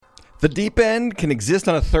The Deep End can exist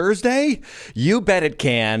on a Thursday? You bet it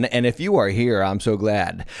can, and if you are here, I'm so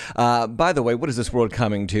glad. By the way, what is this world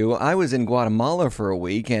coming to? I was in Guatemala for a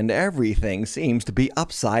week, and everything seems to be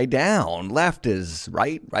upside down. Left is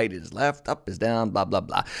right, right is left, up is down, blah, blah,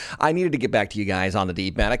 blah. I needed to get back to you guys on the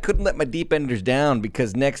Deep End. I couldn't let my Deep Enders down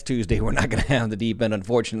because next Tuesday we're not going to have the Deep End,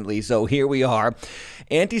 unfortunately, so here we are.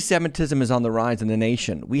 Anti-Semitism is on the rise in the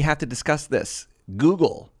nation. We have to discuss this.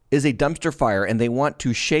 Google is a dumpster fire, and they want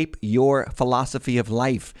to shape your philosophy of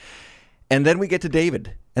life. And then we get to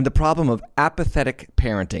David and the problem of apathetic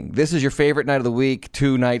parenting. This is your favorite night of the week,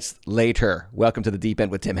 2 nights later. Welcome to the Deep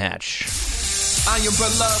End with Tim Hatch. I am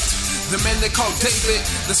beloved, the man they call David,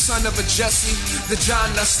 the son of a Jesse, the John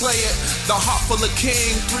I slay it, the heart full of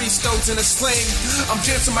king, 3 stones in a sling. I'm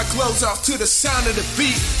dancing my clothes off to the sound of the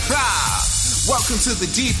beat. Welcome to the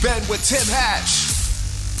Deep End with Tim Hatch.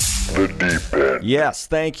 The Deep End. Yes,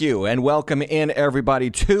 thank you, and welcome in everybody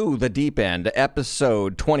to The Deep End,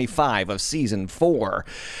 episode 25 of season 4.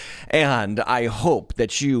 And I hope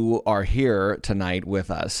that you are here tonight with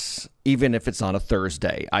us, even if it's on a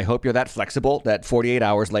Thursday. I hope you're that flexible, that 48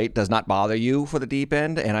 hours late does not bother you for The Deep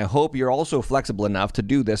End, and I hope you're also flexible enough to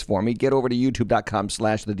do this for me. Get over to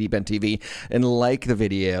youtube.com/TheDeepEndTV and like the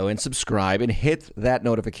video and subscribe and hit that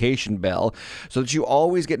notification bell so that you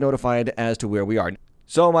always get notified as to where we are.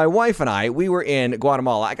 So my wife and I, we were in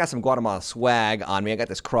Guatemala. I got some Guatemala swag on me. I got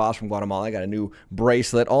this cross from Guatemala. I got a new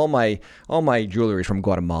bracelet. All my jewelry is from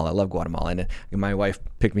Guatemala. I love Guatemala. And my wife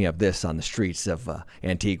picked me up this on the streets of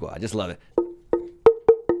Antigua. I just love it.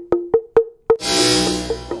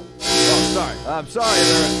 Oh, sorry. I'm sorry.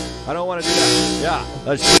 I don't want to do that. Yeah,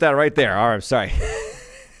 let's put that right there. All right, I'm sorry.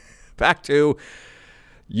 Back to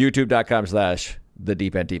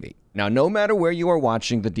youtube.com/TheDeepEndTV. Now, no matter where you are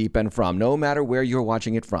watching The Deep End from, no matter where you're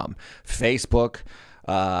watching it from, Facebook,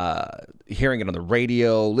 hearing it on the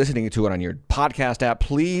radio, listening to it on your podcast app,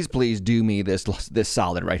 please do me this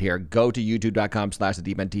solid right here. Go to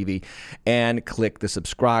youtube.com/TheDeepEndTV and click the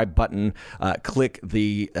subscribe button, click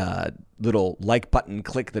the little like button,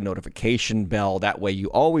 click the notification bell. That way you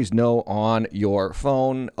always know on your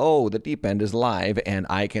phone, oh, The Deep End is live and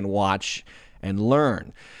I can watch and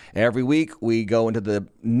learn. Every week, we go into the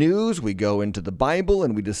news, we go into the Bible,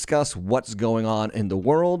 and we discuss what's going on in the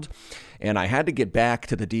world. And I had to get back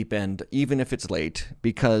to the Deep End, even if it's late,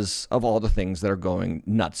 because of all the things that are going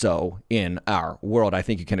nutso in our world. I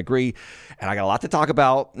think you can agree. And I got a lot to talk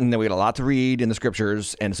about, and then we got a lot to read in the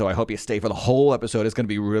scriptures. And so I hope you stay for the whole episode. It's going to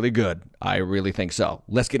be really good. I really think so.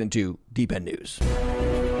 Let's get into Deep End News.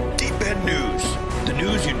 Deep End News. The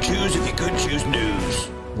news you'd choose if you could choose news.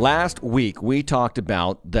 Last week, we talked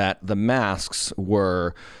about that the masks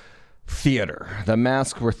were theater. The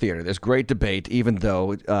masks were theater. There's great debate, even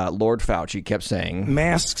though Lord Fauci kept saying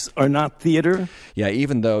masks are not theater. Yeah,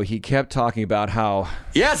 even though he kept talking about how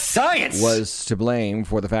science was to blame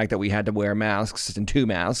for the fact that we had to wear masks and 2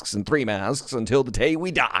 masks and 3 masks until the day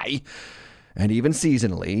we die, and even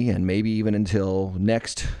seasonally, and maybe even until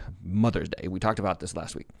next Mother's Day. We talked about this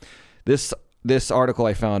last week. This article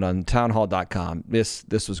I found on townhall.com,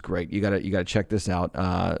 this was great. You gotta check this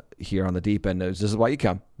out here on the Deep End News. This is why you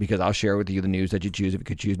come, because I'll share with you the news that you choose if you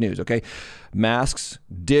could choose news, okay? Masks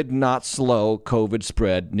did not slow COVID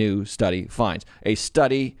spread, new study finds. A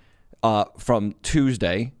study from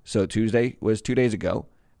Tuesday, so Tuesday was 2 days ago,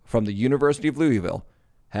 from the University of Louisville,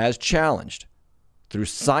 has challenged, through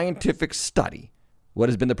scientific study, what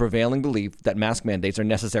has been the prevailing belief that mask mandates are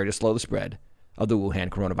necessary to slow the spread of the Wuhan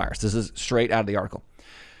coronavirus. This is straight out of the article.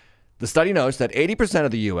 The study notes that 80%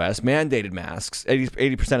 of the U.S. mandated masks,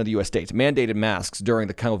 80% of the U.S. states mandated masks during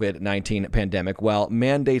the COVID-19 pandemic, while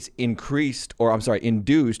mandates induced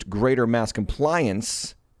greater mask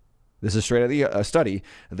compliance. This is straight out of the study.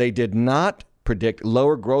 They did not predict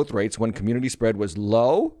lower growth rates when community spread was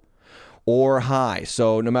low or high.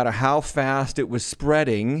 So no matter how fast it was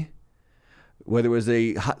spreading, whether it was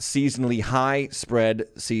a seasonally high spread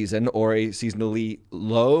season or a seasonally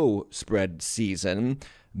low spread season,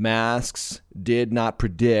 wearing masks did not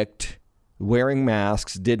predict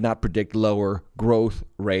lower growth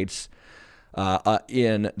rates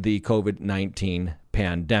in the COVID-19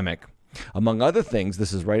 pandemic. Among other things,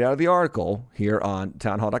 this is right out of the article here on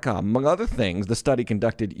townhall.com. Among other things, the study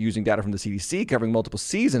conducted using data from the CDC covering multiple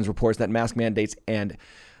seasons reports that mask mandates and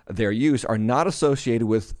their use are not associated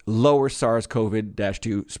with lower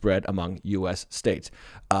SARS-CoV-2 spread among U.S. states.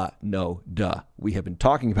 No, duh. We have been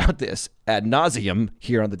talking about this ad nauseum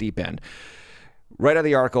here on the Deep End. Right out of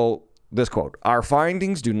the article, this quote, "Our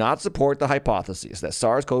findings do not support the hypothesis that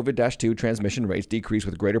SARS-CoV-2 transmission rates decrease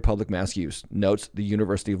with greater public mask use," notes the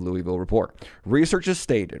University of Louisville report. Researchers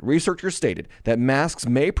stated that masks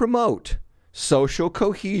may promote social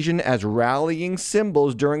cohesion as rallying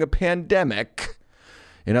symbols during a pandemic.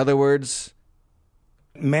 In other words,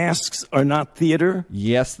 masks are not theater?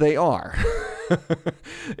 Yes, they are.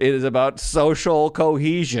 It is about social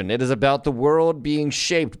cohesion. It is about the world being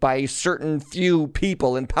shaped by a certain few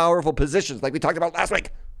people in powerful positions, like we talked about last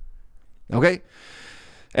week. Okay?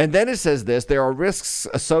 And then it says this, there are risks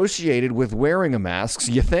associated with wearing a mask.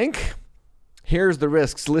 You think? Here's the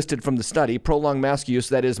risks listed from the study. Prolonged mask use,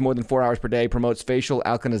 that is more than 4 hours per day, promotes facial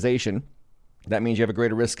alkalization. That means you have a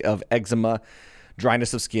greater risk of eczema,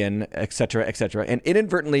 dryness of skin, etc., and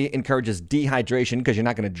inadvertently encourages dehydration because you're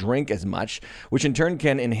not going to drink as much, which in turn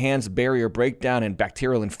can enhance barrier breakdown and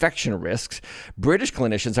bacterial infection risks. British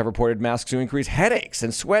clinicians have reported masks to increase headaches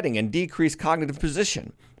and sweating and decrease cognitive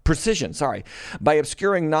precision. By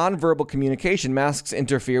obscuring nonverbal communication, masks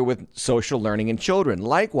interfere with social learning in children.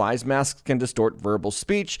 Likewise, masks can distort verbal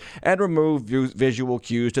speech and remove visual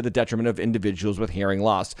cues to the detriment of individuals with hearing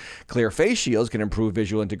loss. Clear face shields can improve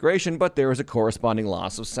visual integration, but there is a corresponding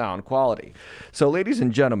loss of sound quality. So, ladies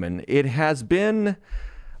and gentlemen, it has been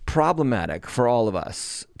problematic for all of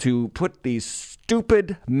us to put these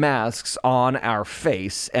stupid masks on our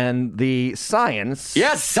face, and the science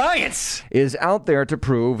is out there to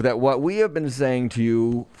prove that what we have been saying to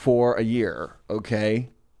you for a year, okay,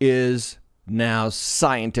 is now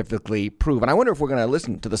scientifically proven. I wonder if we're going to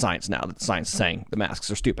listen to the science now that the science is saying the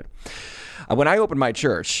masks are stupid. When I opened my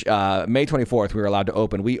church, May 24th, we were allowed to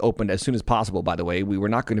open. We opened as soon as possible, by the way. We were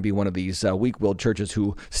not going to be one of these weak-willed churches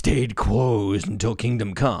who stayed closed until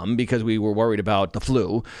kingdom come because we were worried about the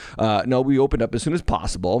flu. No, we opened up as soon as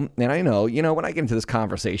possible. And I know, when I get into this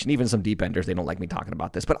conversation, even some deep enders, they don't like me talking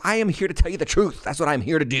about this. But I am here to tell you the truth. That's what I'm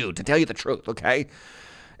here to do, to tell you the truth, okay?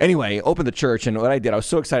 Anyway, opened the church, and what I did, I was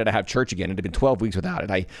so excited to have church again. It had been 12 weeks without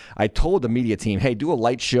it. I told the media team, hey, do a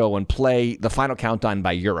light show and play The Final Countdown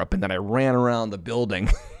by Europe, and then I ran around the building,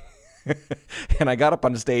 and I got up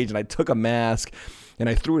on the stage, and I took a mask, and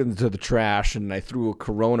I threw it into the trash, and I threw a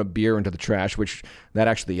Corona beer into the trash, which that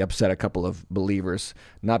actually upset a couple of believers,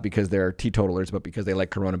 not because they're teetotalers, but because they like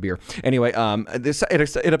Corona beer. Anyway,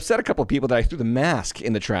 it upset a couple of people that I threw the mask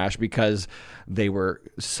in the trash because they were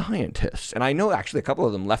scientists. And I know actually a couple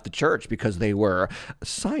of them left the church because they were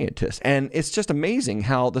scientists. And it's just amazing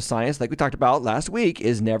how the science, like we talked about last week,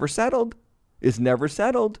 is never settled. It's never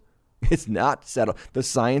settled. It's not settled. The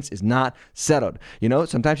science is not settled.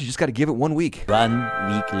 Sometimes you just got to give it 1 week. 1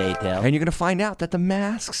 week later. And you're going to find out that the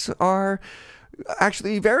masks are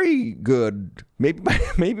actually very good.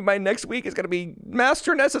 Maybe by next week it's going to be masks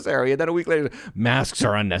are necessary. And then a week later, masks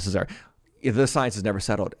are unnecessary. The science is never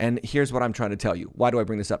settled. And here's what I'm trying to tell you. Why do I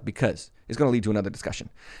bring this up? Because it's going to lead to another discussion.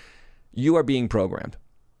 You are being programmed.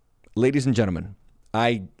 Ladies and gentlemen,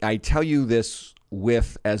 I tell you this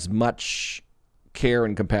with as much care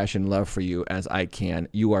and compassion and love for you as I can.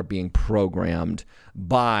 You are being programmed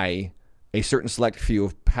by a certain select few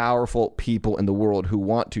of powerful people in the world who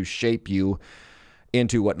want to shape you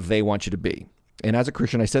into what they want you to be. And as a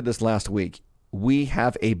Christian, I said this last week, we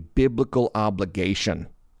have a biblical obligation.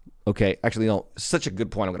 Okay, actually, no, such a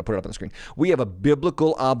good point. I'm going to put it up on the screen. We have a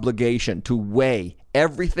biblical obligation to weigh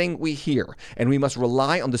everything we hear, and we must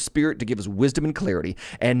rely on the Spirit to give us wisdom and clarity,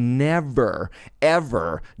 and never,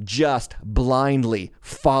 ever just blindly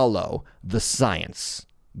follow the science.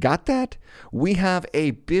 Got that? We have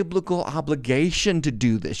a biblical obligation to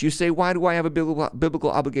do this. You say, why do I have a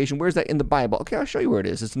biblical obligation? Where's that in the Bible? Okay, I'll show you where it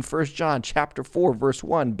is. It's in 1 John chapter 4, verse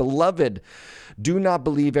 1. Beloved, do not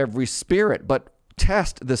believe every spirit, but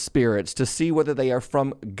test the spirits to see whether they are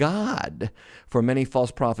from God, for many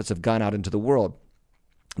false prophets have gone out into the world.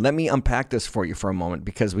 Let me unpack this for you for a moment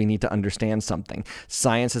because we need to understand something.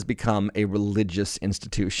 Science has become a religious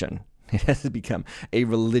institution. It has become a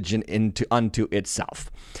religion unto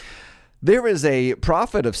itself. There is a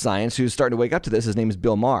prophet of science who's starting to wake up to this. His name is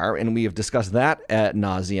Bill Maher, and we have discussed that ad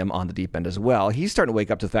nauseum on the deep end as well. He's starting to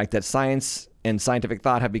wake up to the fact that science and scientific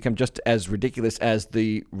thought have become just as ridiculous as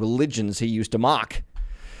the religions he used to mock.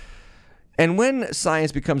 And when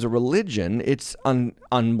science becomes a religion, it's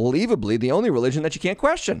unbelievably the only religion that you can't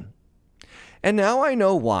question. And now I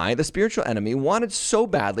know why the spiritual enemy wanted so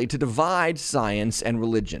badly to divide science and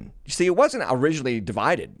religion. You see, it wasn't originally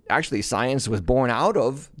divided. Actually, science was born out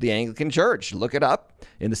of the Anglican Church. Look it up.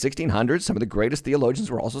 In the 1600s, some of the greatest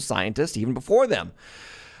theologians were also scientists, even before them.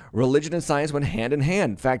 Religion and science went hand in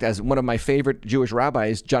hand. In fact, as one of my favorite Jewish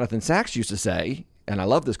rabbis, Jonathan Sachs, used to say, and I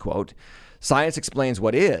love this quote, science explains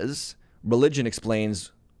what is, religion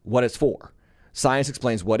explains what it's for. Science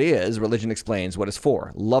explains what is, religion explains what it's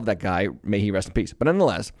for. Love that guy. May he rest in peace. But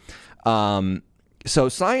nonetheless, so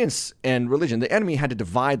science and religion, the enemy had to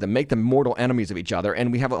divide them, make them mortal enemies of each other.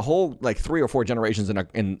 And we have a whole 3 or 4 generations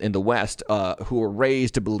in the West who were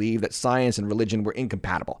raised to believe that science and religion were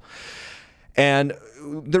incompatible. And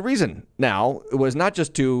the reason now was not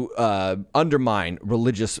just to undermine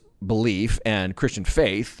religious belief and Christian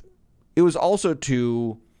faith. It was also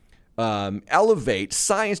to elevate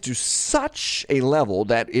science to such a level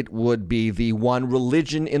that it would be the one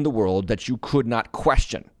religion in the world that you could not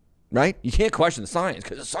question. Right? You can't question the science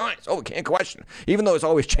because it's science. Oh, we can't question. Even though it's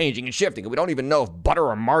always changing and shifting. We don't even know if butter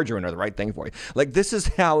or margarine are the right thing for you. This is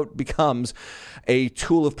how it becomes a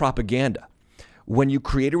tool of propaganda. When you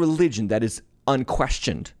create a religion that is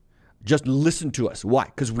unquestioned, just listen to us. Why?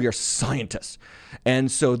 Because we are scientists. And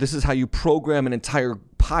so this is how you program an entire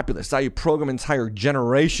populace, how you program entire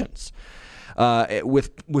generations.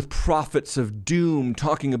 With prophets of doom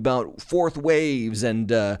talking about fourth waves and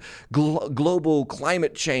global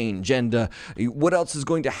climate change and what else is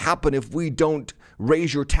going to happen if we don't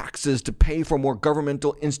raise your taxes to pay for more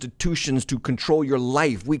governmental institutions to control your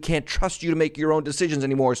life. We can't trust you to make your own decisions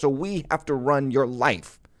anymore, so we have to run your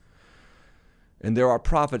life. And there are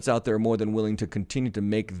prophets out there more than willing to continue to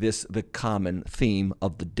make this the common theme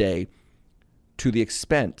of the day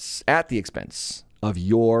at the expense of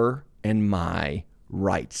your and my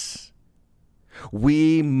rights.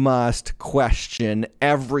 We must question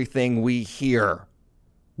everything we hear.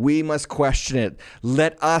 We must question it.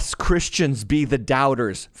 Let us Christians be the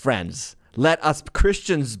doubters, friends. Let us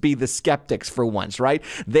Christians be the skeptics for once, right?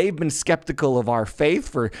 They've been skeptical of our faith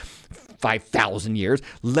for 5,000 years.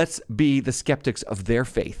 Let's be the skeptics of their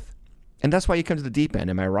faith. And that's why you come to the deep end,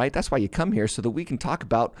 am I right? That's why you come here, so that we can talk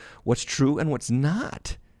about what's true and what's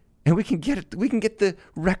not. And we can get the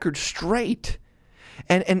record straight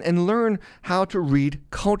and learn how to read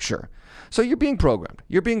culture. So you're being programmed.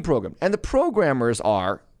 And the programmers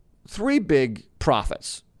are 3 big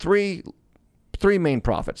prophets, three main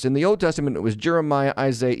prophets. In the Old Testament, it was Jeremiah,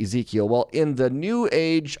 Isaiah, Ezekiel. Well, in the new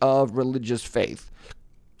age of religious faith,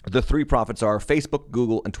 the 3 prophets are Facebook,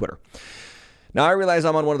 Google, and Twitter. Now, I realize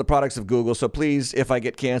I'm on one of the products of Google, so please, if I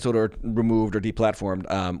get canceled or removed or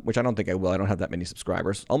deplatformed, which I don't think I will. I don't have that many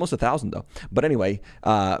subscribers. Almost 1,000, though. But anyway,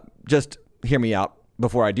 just hear me out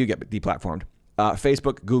before I do get deplatformed.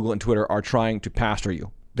 Facebook, Google, and Twitter are trying to pasture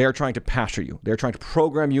you. They're trying to pasture you. They're trying to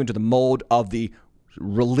program you into the mold of the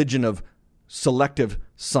religion of selective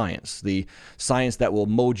science, the science that will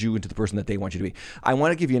mold you into the person that they want you to be. I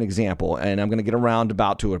want to give you an example, and I'm going to get around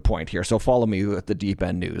about to a point here. So follow me with the Deep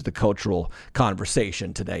End News, the cultural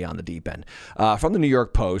conversation today on the Deep End. From the New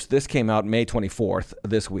York Post, this came out May 24th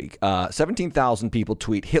this week. 17,000 people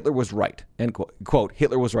tweet, Hitler was right, end quote. Quote,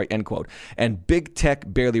 Hitler was right, end quote. And big tech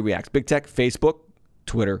barely reacts. Big tech, Facebook,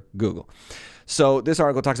 Twitter, Google. So this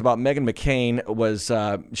article talks about Meghan McCain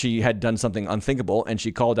she had done something unthinkable, and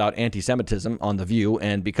she called out anti-Semitism on The View.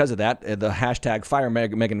 And because of that, the hashtag Fire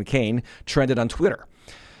Meghan McCain trended on Twitter.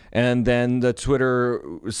 And then the Twitter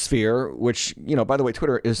sphere, which, by the way,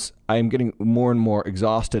 I'm getting more and more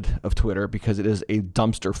exhausted of Twitter because it is a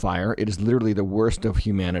dumpster fire. It is literally the worst of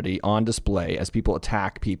humanity on display as people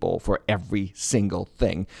attack people for every single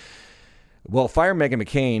thing. Well, Fire Meghan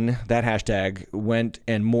McCain, that hashtag went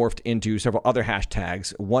and morphed into several other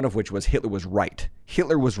hashtags, one of which was Hitler was right.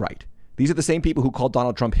 Hitler was right. These are the same people who called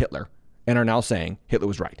Donald Trump Hitler and are now saying Hitler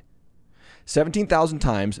was right. 17,000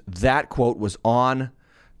 times that quote was on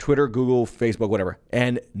Twitter, Google, Facebook, whatever,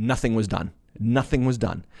 and nothing was done. Nothing was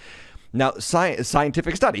done. Now,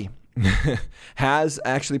 scientific study has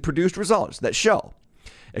actually produced results that show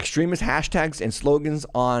extremist hashtags and slogans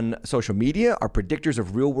on social media are predictors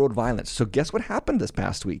of real-world violence. So guess what happened this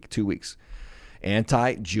past week, 2 weeks?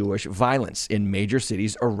 Anti-Jewish violence in major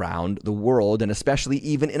cities around the world, and especially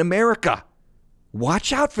even in America.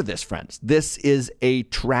 Watch out for this, friends. This is a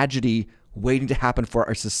tragedy waiting to happen for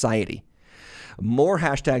our society. More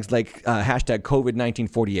hashtags like hashtag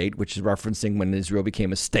COVID-1948, which is referencing when Israel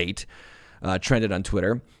became a state, trended on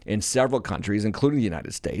Twitter in several countries, including the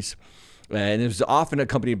United States. And it was often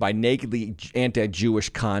accompanied by nakedly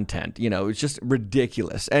anti-Jewish content. It's just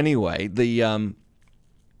ridiculous. Anyway, the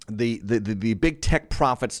big tech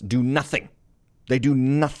prophets do nothing. They do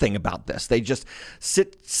nothing about this. They just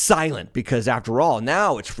sit silent because, after all,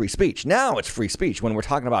 now it's free speech. Now it's free speech. When we're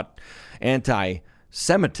talking about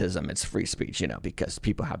anti-Semitism, it's free speech, because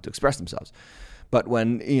people have to express themselves. But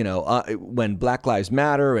when Black Lives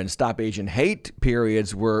Matter and Stop Asian Hate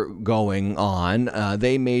periods were going on,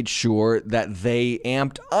 they made sure that they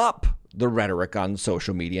amped up the rhetoric on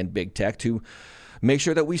social media and big tech to make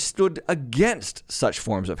sure that we stood against such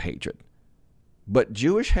forms of hatred. But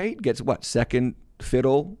Jewish hate gets what? Second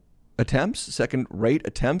rate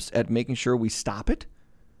attempts at making sure we stop it?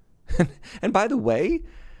 And by the way,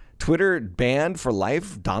 Twitter banned for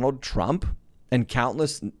life Donald Trump and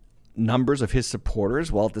countless numbers of his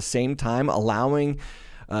supporters, while at the same time allowing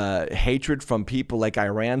hatred from people like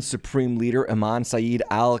Iran's supreme leader Imam Saeed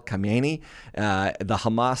al-Khamenei, the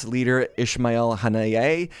Hamas leader Ismail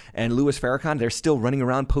Haniyeh, and Louis Farrakhan. They're still running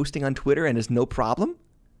around posting on Twitter and it's no problem.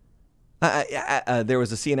 There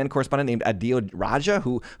was a CNN correspondent named Adil Raja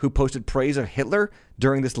who posted praise of Hitler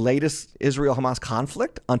during this latest Israel-Hamas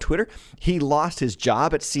conflict on Twitter. He lost his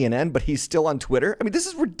job at CNN, but he's still on Twitter. I mean, this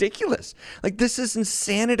is ridiculous. Like, this is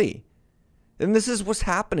insanity. And this is what's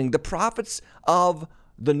happening. The prophets of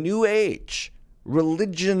the New Age,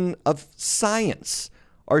 religion of science,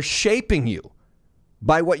 are shaping you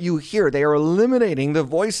by what you hear. They are eliminating the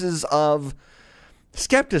voices of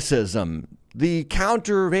skepticism, the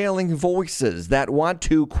countervailing voices that want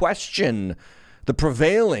to question the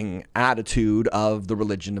prevailing attitude of the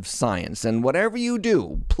religion of science. And whatever you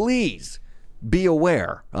do, please be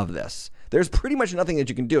aware of this. There's pretty much nothing that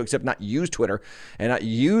you can do except not use Twitter and not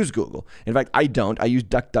use Google. In fact, I don't. I use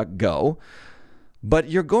DuckDuckGo. But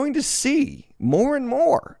you're going to see more and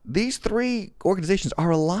more. These three organizations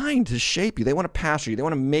are aligned to shape you. They want to pastor you. They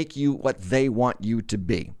want to make you what they want you to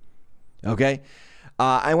be. Okay?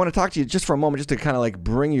 I want to talk to you just for a moment, just to kind of like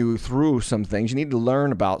bring you through some things. You need to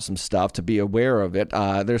learn about some stuff to be aware of it.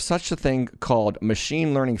 There's such a thing called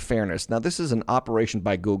machine learning fairness. Now, this is an operation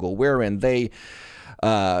by Google wherein they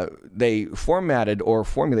formatted or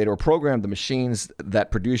formulated or programmed the machines that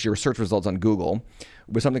produce your search results on Google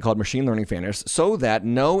with something called machine learning fairness so that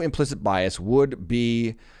no implicit bias would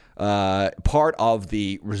be part of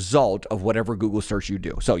the result of whatever Google search you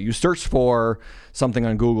do. So you search for something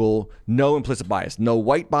on Google, no implicit bias, no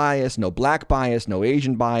white bias, no black bias, no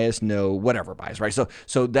Asian bias, no whatever bias, right?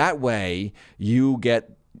 So that way you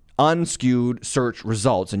get unskewed search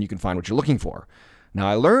results and you can find what you're looking for. Now,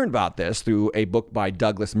 I learned about this through a book by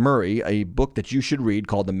Douglas Murray, a book that you should read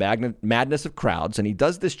called The Madness of Crowds, and he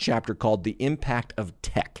does this chapter called The Impact of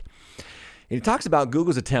Tech. And he talks about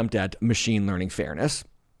Google's attempt at machine learning fairness.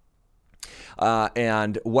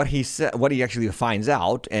 And what he actually finds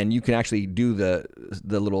out, and you can actually do the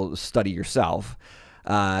little study yourself,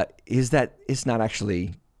 is that it's not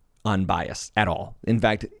actually unbiased at all. In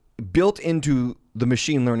fact, built into the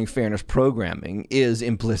machine learning fairness programming is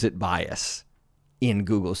implicit bias in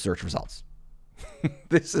Google search results.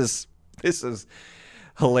 This is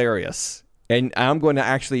hilarious. And I'm going to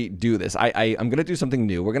actually do this. I'm going to do something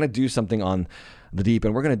new. We're going to do something on the deep,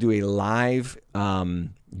 and we're going to do a live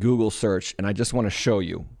Google search. And I just want to show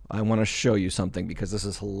you. I want to show you something because this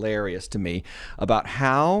is hilarious to me about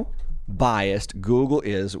how biased Google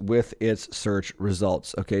is with its search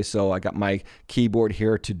results. Okay, so I got my keyboard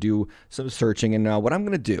here to do some searching. And now what I'm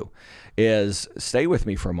going to do is stay with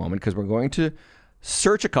me for a moment because we're going to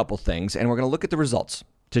search a couple things and we're going to look at the results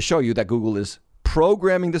to show you that Google is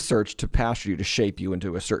programming the search to pasture you, to shape you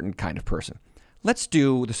into a certain kind of person. Let's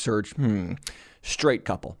do the search, straight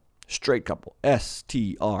couple. Straight couple.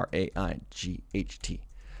 S-T-R-A-I-G-H-T.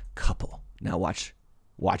 Couple. Now watch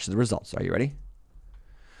the results. Are you ready?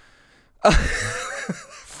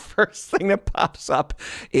 First thing that pops up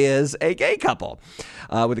is a gay couple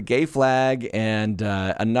with a gay flag, and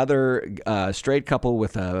another straight couple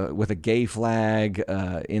with a gay flag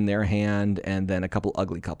in their hand, and then a couple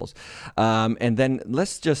ugly couples. And then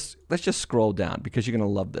let's just scroll down because you're going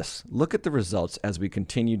to love this. Look at the results as we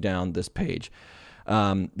continue down this page.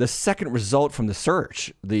 The second result from the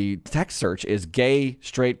search, the text search, is gay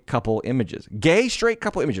straight couple images. Gay straight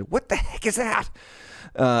couple images. What the heck is that?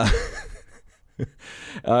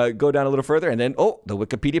 Go down a little further, and then, the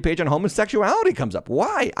Wikipedia page on homosexuality comes up.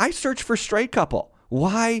 Why? I search for straight couple.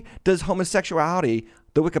 Why does homosexuality,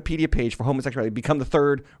 the Wikipedia page for homosexuality, become the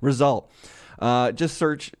third result? Just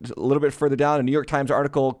search a little bit further down, a New York Times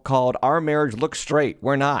article called "Our Marriage Looks Straight,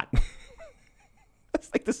 We're Not." That's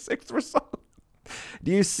like the sixth result.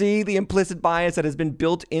 Do you see the implicit bias that has been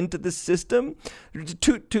built into the system?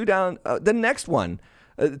 Two down, the next one.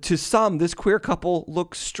 To some, this queer couple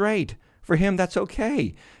looks straight. For him, that's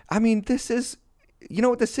okay. I mean, this is, you know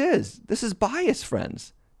what this is? This is bias,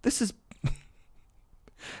 friends. This is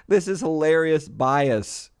hilarious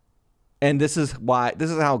bias. And this is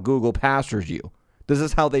how Google pastures you. This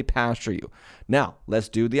is how they pasture you. Now, let's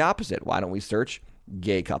do the opposite. Why don't we search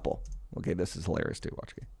gay couple? Okay, this is hilarious too.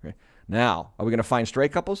 Watch. Okay. Now, are we going to find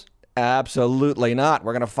straight couples? Absolutely not.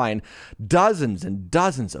 We're going to find dozens and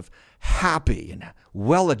dozens of happy and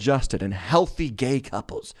well-adjusted and healthy gay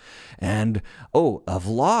couples. And, a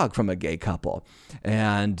vlog from a gay couple.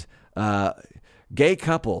 And gay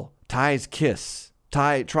couple tries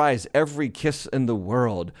every kiss in the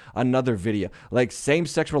world. Another video. Like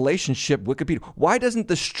same-sex relationship, Wikipedia. Why doesn't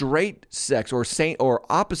the straight sex or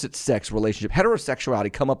opposite sex relationship,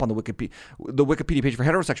 heterosexuality, come up on the Wikipedia page for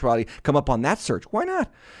heterosexuality, come up on that search? Why not?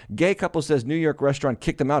 Gay couple says New York restaurant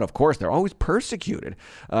kicked them out. Of course, they're always persecuted.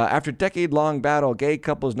 After decade-long battle, gay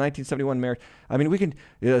couples, 1971 marriage. I mean, we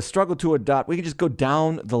can struggle to adopt. We can just go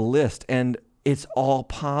down the list, and it's all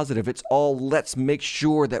positive. It's all, let's make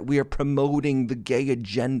sure that we are promoting the gay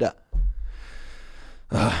agenda.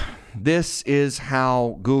 This is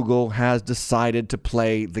how Google has decided to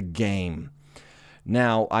play the game.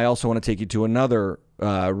 Now, I also want to take you to another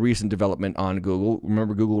recent development on Google.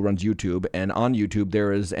 Remember, Google runs YouTube, and on YouTube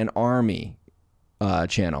there is an Army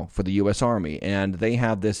channel for the U.S. Army, and they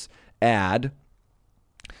have this ad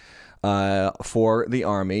for the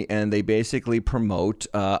Army, and they basically promote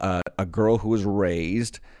a girl who was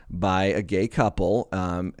raised by a gay couple,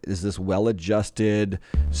 is this well-adjusted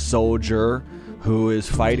soldier who is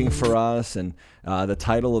fighting for us, and the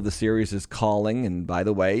title of the series is Calling. And by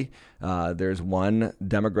the way, there's one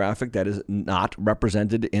demographic that is not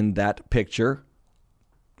represented in that picture.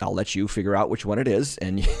 I'll let you figure out which one it is,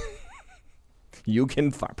 and you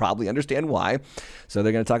can probably understand why. So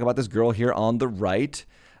they're going to talk about this girl here on the right,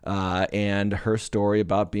 and her story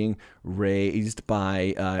about being raised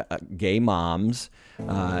by gay moms,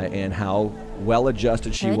 and how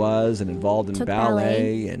well-adjusted she was and involved in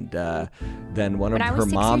ballet. And then one of her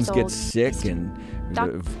moms gets sick and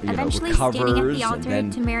recovers, and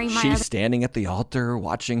then she's standing at the altar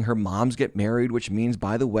watching her moms get married, which means,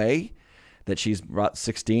 by the way, that she's about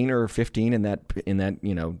 16 or 15 in that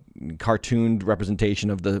cartooned representation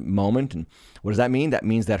of the moment. And what does that mean? That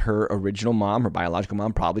means that her original mom, her biological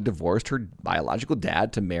mom, probably divorced her biological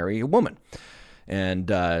dad to marry a woman. And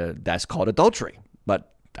that's called adultery.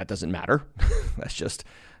 But that doesn't matter. That's just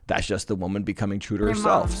the woman becoming true to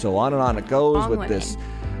herself. So on and on it goes with this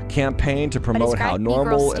campaign to promote how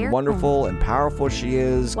normal and wonderful and powerful she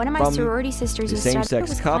is. One of my sorority sisters the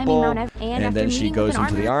same-sex couple, and then she goes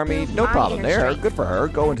into the Army. No problem there. Good for her.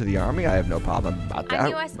 Go into the Army. I have no problem about that. I'm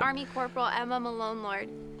U.S. Army Corporal Emma Malone Lord,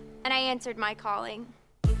 and I answered my calling.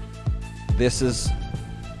 This is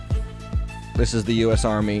the U.S.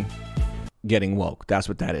 Army getting woke. That's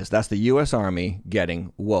what that is. That's the U.S. Army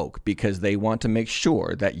getting woke, because they want to make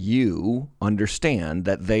sure that you understand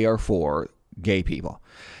that they are for gay people.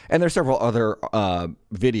 And there's several other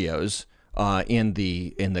videos in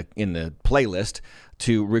the playlist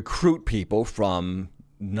to recruit people from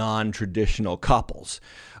non-traditional couples.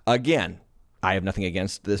 Again, I have nothing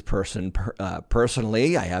against this person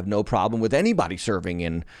personally. I have no problem with anybody serving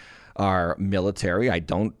in our military. I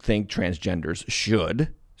don't think transgenders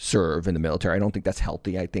should serve in the military. I don't think that's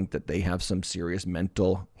healthy. I think that they have some serious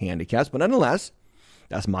mental handicaps. But nonetheless,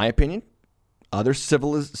 that's my opinion. Other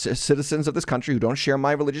citizens of this country who don't share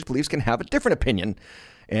my religious beliefs can have a different opinion,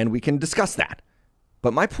 and we can discuss that.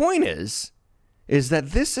 But my point is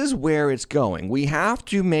that this is where it's going. We have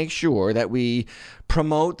to make sure that we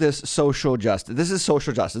promote this social justice. This is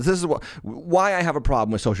social justice. This is why I have a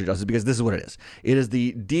problem with social justice, because this is what it is. It is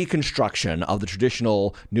the deconstruction of the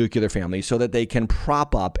traditional nuclear family so that they can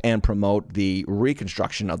prop up and promote the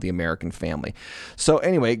reconstruction of the American family. So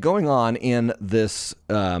anyway, going on in this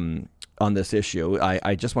on this issue,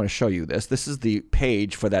 I just want to show you this. This is the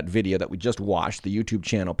page for that video that we just watched, the YouTube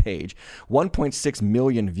channel page. 1.6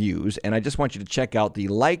 million views, and I just want you to check out the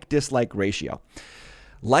like-dislike ratio.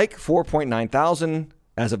 Like 4.9 thousand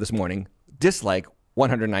as of this morning, dislike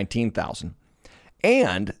 119,000.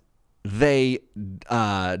 And they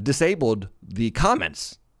disabled the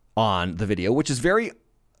comments on the video, which is very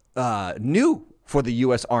new for the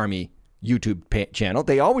U.S. Army YouTube channel.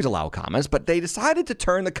 They always allow comments, but they decided to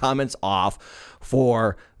turn the comments off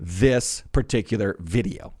for this particular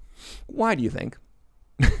video. Why do you think?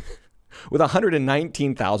 With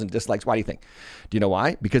 119,000 dislikes, why do you think? Do you know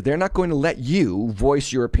why? Because they're not going to let you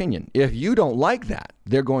voice your opinion. If you don't like that,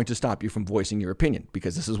 they're going to stop you from voicing your opinion,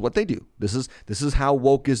 because this is what they do. This is how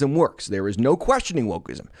wokeism works. There is no questioning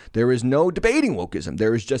wokeism. There is no debating wokeism.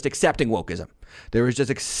 There is just accepting wokeism. There is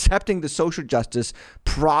just accepting the social justice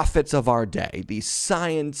prophets of our day, the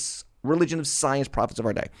science, religion of science prophets of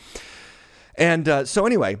our day. And so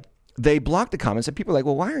anyway, they blocked the comments, and people are like,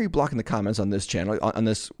 well, why are you blocking the comments on this channel, on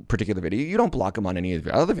this particular video? You don't block them on any of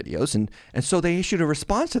your other videos. And so they issued a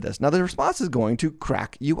response to this. Now, the response is going to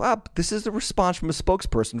crack you up. This is the response from a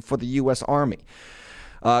spokesperson for the U.S. Army.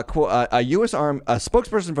 A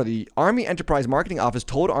spokesperson for the Army Enterprise Marketing Office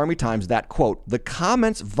told Army Times that, quote, the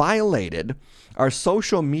comments violated our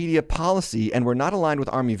social media policy and were not aligned with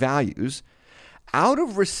Army values. Out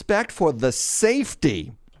of respect for the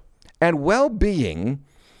safety and well-being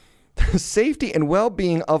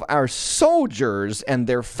of our soldiers and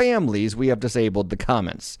their families, we have disabled the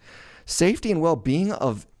comments. Safety and well-being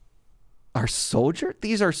of our soldier?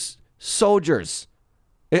 These are soldiers.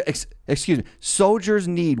 Excuse me. Soldiers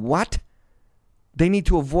need what? They need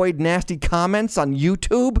to avoid nasty comments on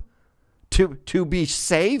YouTube to be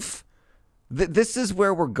safe. This is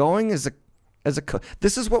where we're going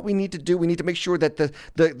this is what we need to do. We need to make sure that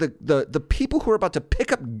the people who are about to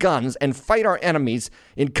pick up guns and fight our enemies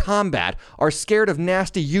in combat are scared of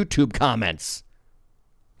nasty YouTube comments.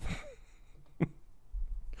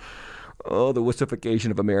 Oh, the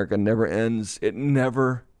wussification of America never ends. It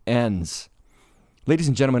never ends. Ladies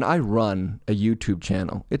and gentlemen, I run a YouTube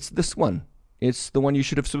channel. It's this one. It's the one you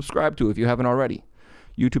should have subscribed to if you haven't already.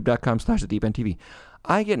 YouTube.com/TheDeepEndTV.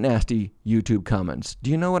 I get nasty YouTube comments.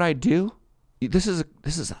 Do you know what I do? This is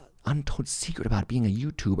an untold secret about being a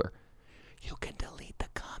YouTuber. You can delete the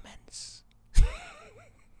comments.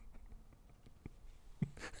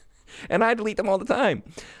 And I delete them all the time.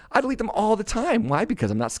 Why?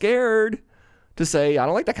 Because I'm not scared to say, I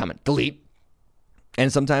don't like that comment. Delete.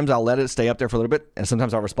 And sometimes I'll let it stay up there for a little bit, and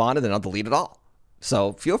sometimes I'll respond, and then I'll delete it all.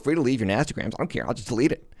 So feel free to leave your nastygrams. I don't care. I'll just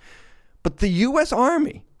delete it. But the U.S.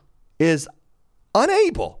 Army is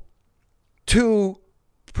unable to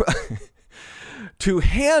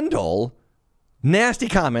handle nasty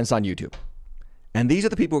comments on YouTube. And these are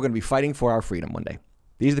the people who are going to be fighting for our freedom one day.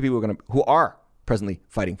 These are the people who are presently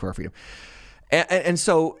fighting for our freedom. And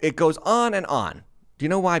so it goes on and on. Do you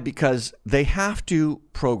know why? Because they have to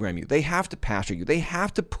program you. They have to pasture you. They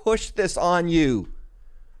have to push this on you.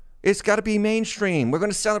 It's got to be mainstream. We're going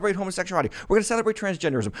to celebrate homosexuality. We're going to celebrate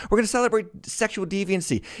transgenderism. We're going to celebrate sexual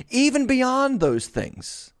deviancy. Even beyond those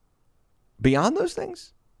things. Beyond those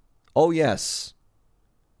things? Oh, yes.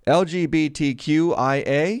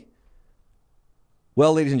 LGBTQIA.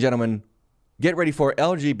 Well, ladies and gentlemen, get ready for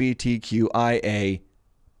LGBTQIAP.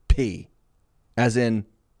 As in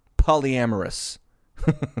polyamorous.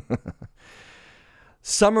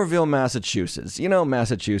 Somerville, Massachusetts. You know,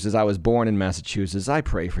 Massachusetts. I was born in Massachusetts. I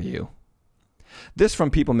pray for you. This from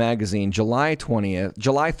People Magazine, July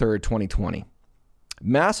 3rd, 2020.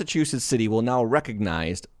 Massachusetts City will now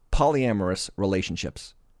recognize polyamorous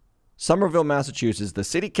relationships. Somerville, Massachusetts, the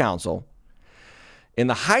city council, in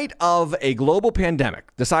the height of a global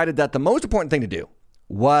pandemic, decided that the most important thing to do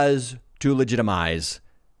was to legitimize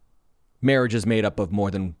marriages made up of more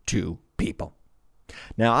than two people.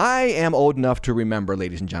 Now, I am old enough to remember,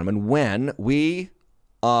 ladies and gentlemen, when we,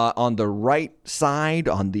 on the right side,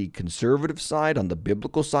 on the conservative side, on the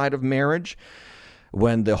biblical side of marriage,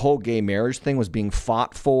 when the whole gay marriage thing was being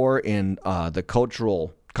fought for in the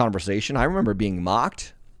cultural conversation, I remember being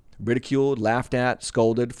mocked, ridiculed, laughed at,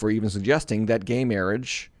 scolded for even suggesting that gay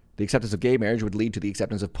marriage, the acceptance of gay marriage, would lead to the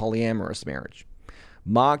acceptance of polyamorous marriage.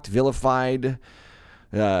 Mocked, vilified,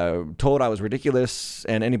 told I was ridiculous,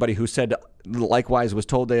 and anybody who said likewise was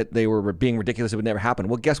told that they were being ridiculous, it would never happen.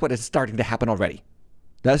 Well, guess what? It's starting to happen already.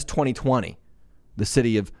 That's 2020. The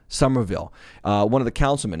city of Somerville. One of the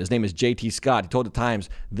councilmen, his name is J.T. Scott, he told the Times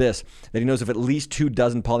that he knows of at least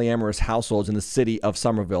 24 polyamorous households in the city of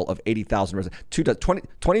Somerville of 80,000 residents.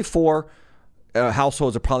 24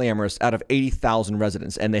 households are polyamorous out of 80,000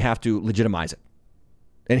 residents, and they have to legitimize it.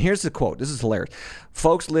 And here's the quote. This is hilarious.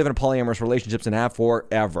 Folks live in polyamorous relationships and have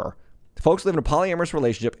forever. Folks live in a polyamorous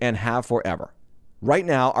relationship and have forever. Right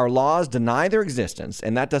now, our laws deny their existence,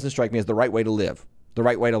 and that doesn't strike me as the right way to live. The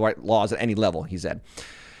right way to write laws at any level, he said.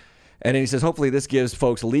 And then he says, hopefully this gives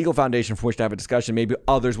folks a legal foundation from which to have a discussion. Maybe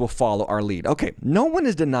others will follow our lead. Okay, no one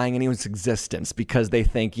is denying anyone's existence because they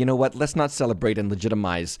think, you know what, let's not celebrate and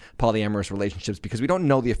legitimize polyamorous relationships because we don't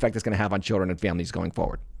know the effect it's going to have on children and families going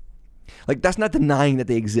forward. Like, that's not denying that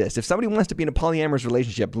they exist. If somebody wants to be in a polyamorous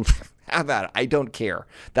relationship, have at it. I don't care.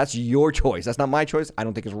 That's your choice. That's not my choice. I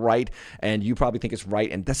don't think it's right, and you probably think it's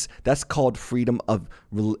right. And that's called freedom of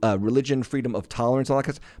religion, freedom of tolerance, all that kind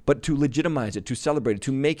of stuff. But to legitimize it, to celebrate it,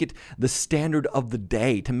 to make it the standard of the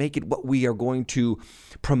day, to make it what we are going to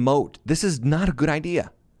promote, this is not a good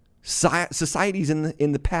idea. Societies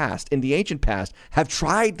in the past, in the ancient past, have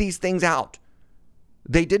tried these things out.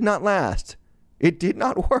 They did not last. It did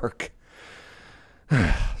not work.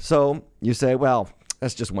 So you say, well,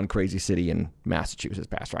 that's just one crazy city in Massachusetts,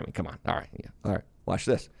 Pastor. I mean, come on. All right. Yeah. All right. Watch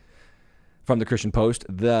this. from the Christian Post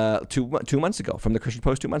two months ago. From the Christian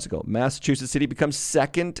Post 2 months ago, Massachusetts city becomes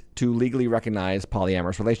second to legally recognize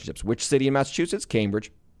polyamorous relationships. Which city in Massachusetts?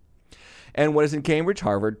 Cambridge. And what is in Cambridge?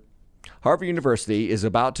 Harvard. Harvard University is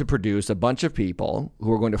about to produce a bunch of people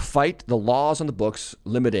who are going to fight the laws on the books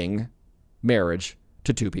limiting marriage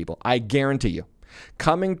to two people. I guarantee you.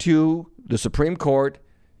 Coming to the Supreme Court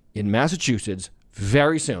in Massachusetts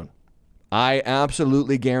very soon. I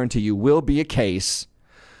absolutely guarantee you will be a case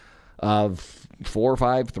of 4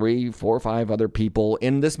 or 5 other people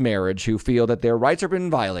in this marriage who feel that their rights have been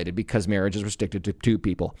violated because marriage is restricted to two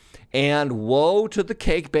people. And woe to the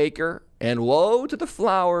cake baker, and woe to the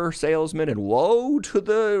flower salesman, and woe to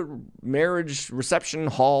the marriage reception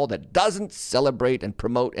hall that doesn't celebrate and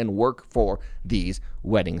promote and work for these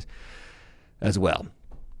weddings as well.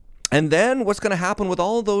 And then what's going to happen with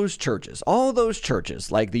all those churches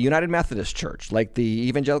like the United Methodist Church, like the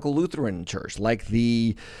Evangelical Lutheran Church, like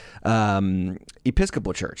the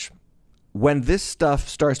Episcopal Church, when this stuff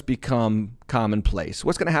starts to become commonplace?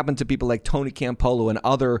 What's going to happen to people like Tony Campolo and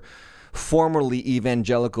other formerly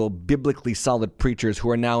evangelical, biblically solid preachers who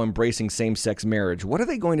are now embracing same-sex marriage? What are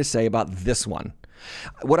they going to say about this one?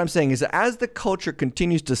 What I'm saying is that as the culture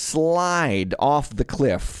continues to slide off the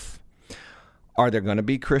cliff, are there going to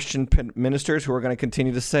be Christian ministers who are going to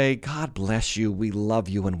continue to say, God bless you, we love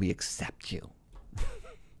you, and we accept you?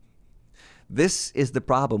 This is the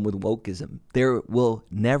problem with wokeism. There will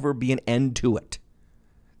never be an end to it.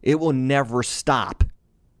 It will never stop.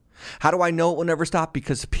 How do I know it will never stop?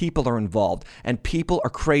 Because people are involved, and people are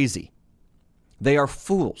crazy. They are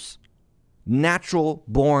fools.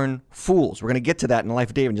 Natural-born fools. We're going to get to that in the life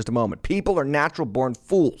of David in just a moment. People are natural-born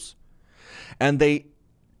fools, and they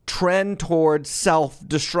trend towards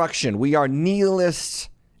self-destruction. We are nihilists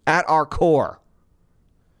at our core.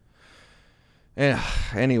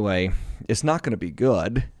 Anyway, it's not going to be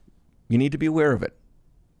good. You need to be aware of it.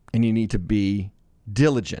 And you need to be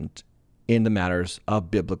diligent in the matters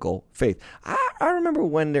of biblical faith. I remember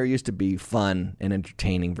when there used to be fun and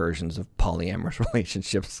entertaining versions of polyamorous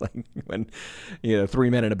relationships, like when 3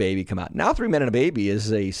 Men and a Baby come out. Now 3 Men and a Baby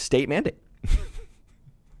is a state mandate.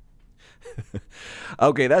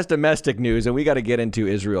 Okay, that's domestic news, and we got to get into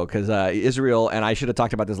Israel because Israel, and I should have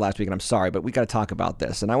talked about this last week, and I'm sorry, but we got to talk about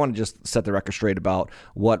this. And I want to just set the record straight about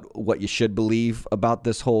what you should believe about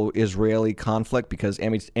this whole Israeli conflict, because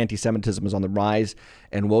anti-Semitism is on the rise,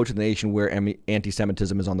 and woe to the nation where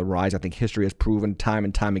anti-Semitism is on the rise. I think history has proven time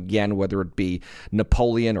and time again, whether it be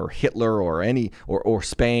Napoleon or Hitler or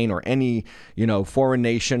Spain or any foreign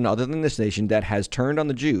nation other than this nation that has turned on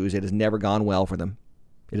the Jews, it has never gone well for them.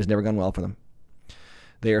 It has never gone well for them.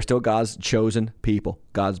 They are still God's chosen people,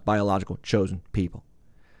 God's biological chosen people.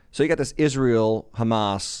 So you got this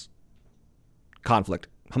Israel-Hamas conflict.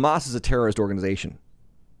 Hamas is a terrorist organization.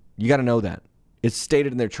 You got to know that. It's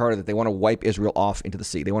stated in their charter that they want to wipe Israel off into the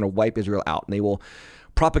sea. They want to wipe Israel out, and they will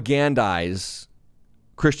propagandize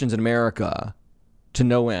Christians in America to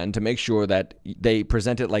no end to make sure that they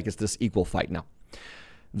present it like it's this equal fight. Now,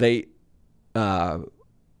 they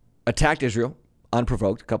attacked Israel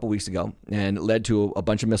unprovoked a couple weeks ago and led to a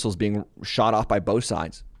bunch of missiles being shot off by both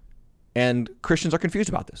sides. And Christians are confused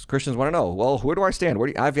about this. Christians want to know, well, where do I stand?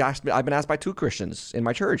 I've been asked by 2 Christians in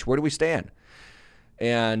my church, where do we stand?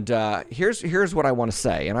 And here's what I want to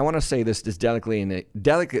say. And I want to say this as delicately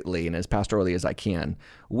and as pastorally as I can.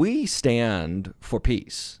 We stand for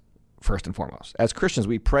peace, first and foremost. As Christians,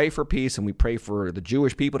 we pray for peace, and we pray for the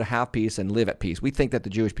Jewish people to have peace and live at peace. We think that the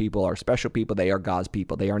Jewish people are special people. They are God's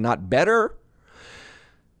people. They are not better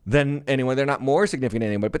than anyone. They're not more significant than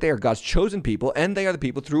anyone, but they are God's chosen people, and they are the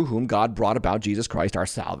people through whom God brought about Jesus Christ, our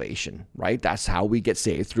salvation, right? That's how we get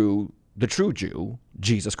saved, through the true Jew,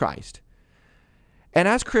 Jesus Christ. And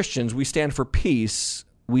as Christians, we stand for peace.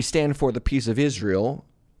 We stand for the peace of Israel.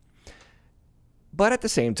 But at the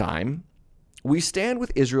same time, we stand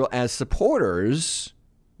with Israel as supporters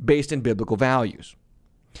based in biblical values.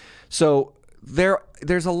 So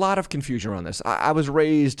there's a lot of confusion around this. I was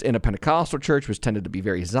raised in a Pentecostal church, which tended to be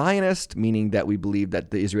very Zionist, meaning that we believed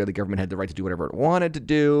that the Israeli government had the right to do whatever it wanted to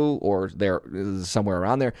do, or there somewhere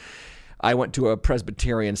around there. I went to a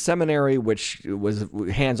Presbyterian seminary, which was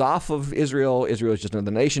hands off of Israel. Israel is just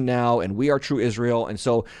another nation now, and we are true Israel. And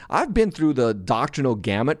so I've been through the doctrinal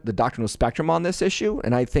gamut, the doctrinal spectrum on this issue,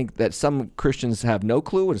 and I think that some Christians have no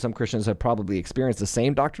clue, and some Christians have probably experienced the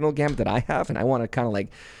same doctrinal gamut that I have, and I want to kind of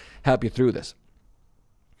help you through this.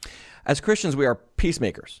 As Christians, we are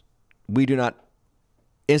peacemakers. We do not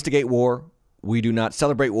instigate war. We do not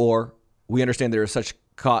celebrate war. We understand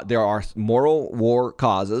there are moral war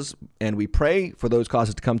causes, and we pray for those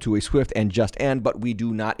causes to come to a swift and just end, but we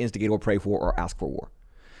do not instigate or pray for or ask for war.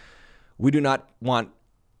 We do not want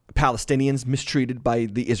Palestinians mistreated by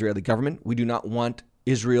the Israeli government. We do not want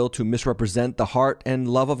Israel to misrepresent the heart and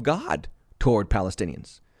love of God toward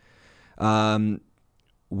Palestinians.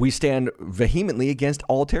 We stand vehemently against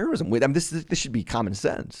all terrorism. I mean, this should be common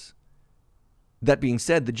sense. That being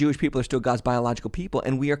said, the Jewish people are still God's biological people,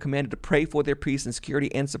 and we are commanded to pray for their peace and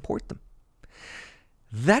security and support them.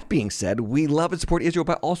 That being said, we love and support Israel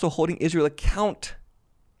by also holding Israel account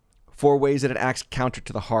for ways that it acts counter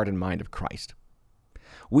to the heart and mind of Christ.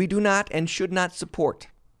 We do not and should not support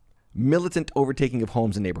militant overtaking of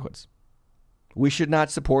homes and neighborhoods. We should not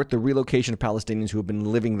support the relocation of Palestinians who have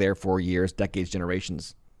been living there for years, decades,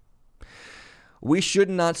 generations. We should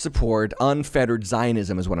not support unfettered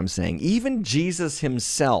Zionism, is what I'm saying. Even Jesus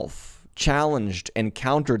himself challenged and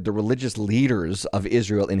countered the religious leaders of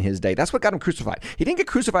Israel in his day. That's what got him crucified. He didn't get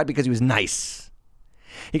crucified because he was nice.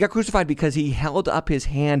 He got crucified because he held up his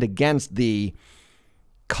hand against the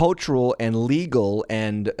cultural and legal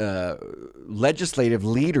and legislative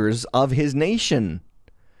leaders of his nation.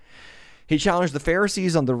 He challenged the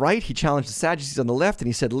Pharisees on the right. He challenged the Sadducees on the left. And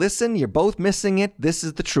he said, listen, you're both missing it. This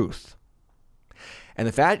is the truth. And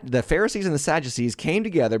the Pharisees and the Sadducees came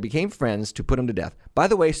together, became friends to put him to death. By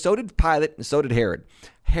the way, so did Pilate and so did Herod.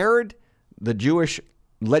 Herod, the Jewish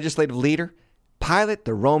legislative leader, Pilate,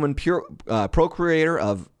 the Roman procurator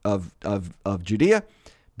of Judea,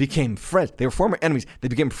 became friends. They were former enemies. They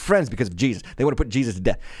became friends because of Jesus. They want to put Jesus to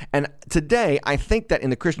death. And today, I think that in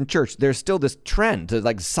the Christian church, there's still this trend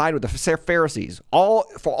to side with the Pharisees, all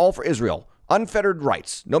for Israel. Unfettered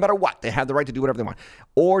rights, no matter what. They have the right to do whatever they want.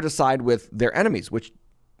 Or to side with their enemies, which,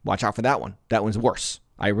 watch out for that one. That one's worse.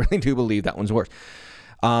 I really do believe that one's worse.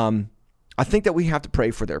 I think that we have to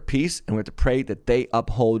pray for their peace, and we have to pray that they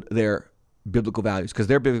uphold their biblical values, because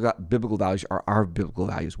their biblical values are our biblical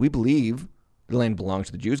values. We believe the land belongs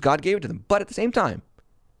to the Jews. God gave it to them. But at the same time,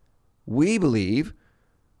 we believe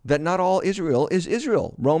that not all Israel is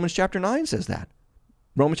Israel. Romans chapter 9 says that.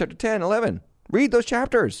 Romans chapter 10, 11. Read those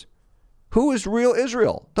chapters. Who is real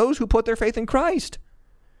Israel? Those who put their faith in Christ.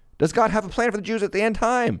 Does God have a plan for the Jews at the end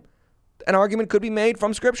time? An argument could be made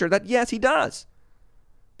from Scripture that yes, he does.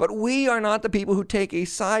 But we are not the people who take a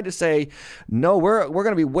side to say, no, we're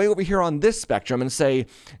going to be way over here on this spectrum and say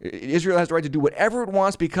Israel has the right to do whatever it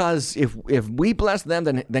wants because if we bless them,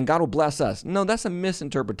 then God will bless us. No, that's a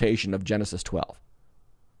misinterpretation of Genesis 12.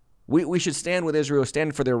 We should stand with Israel,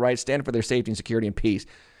 stand for their rights, stand for their safety and security and peace,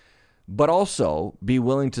 but also be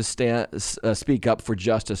willing to speak up for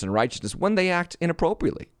justice and righteousness when they act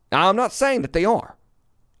inappropriately. Now, I'm not saying that they are.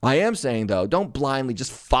 I am saying, though, don't blindly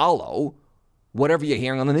just follow whatever you're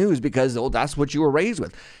hearing on the news because that's what you were raised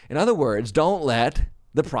with. In other words, don't let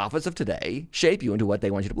the prophets of today shape you into what they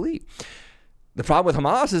want you to believe. The problem with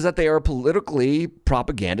Hamas is that they are a politically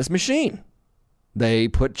propagandist machine. They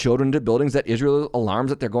put children into buildings that Israel alarms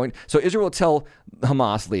that they're going. So Israel will tell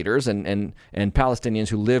Hamas leaders and Palestinians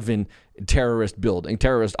who live in terrorist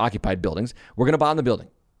occupied buildings, we're going to bomb the building.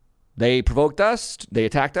 They provoked us. They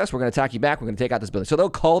attacked us. We're going to attack you back. We're going to take out this building. So they'll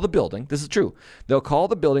call the building. This is true. They'll call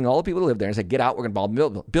the building, all the people who live there, and say, get out. We're going to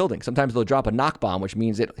bomb the building. Sometimes they'll drop a knock bomb, which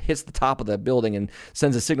means it hits the top of the building and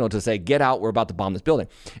sends a signal to say, get out. We're about to bomb this building.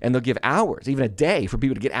 And they'll give hours, even a day, for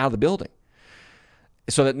people to get out of the building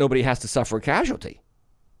so that nobody has to suffer a casualty.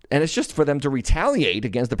 And it's just for them to retaliate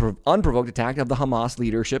against the unprovoked attack of the Hamas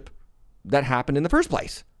leadership that happened in the first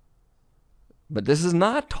place. But this is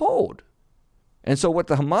not told. And so what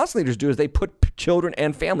the Hamas leaders do is they put children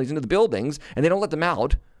and families into the buildings and they don't let them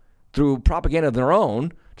out through propaganda of their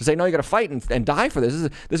own to say, no, you got to fight and die for this.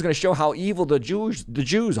 This is going to show how evil the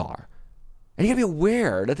Jews are. And you got to be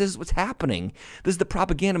aware that this is what's happening. This is the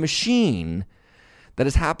propaganda machine that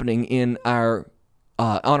is happening in our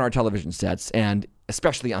on our television sets and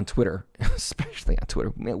especially on Twitter. Especially on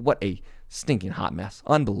Twitter. Man, what a stinking hot mess.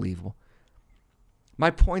 Unbelievable. My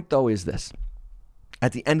point, though, is this.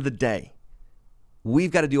 At the end of the day, we've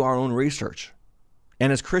got to do our own research.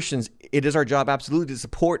 And as Christians, it is our job absolutely to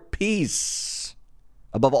support peace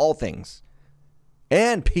above all things.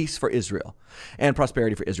 And peace for Israel. And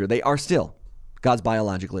prosperity for Israel. They are still God's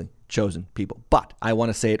biologically chosen people. But I want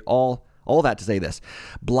to say it all that to say this.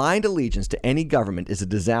 Blind allegiance to any government is a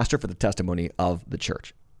disaster for the testimony of the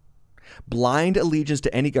church. Blind allegiance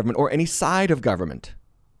to any government or any side of government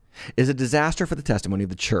is a disaster for the testimony of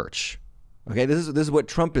the church. Okay, this is what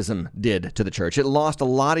Trumpism did to the church. It lost a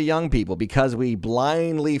lot of young people because we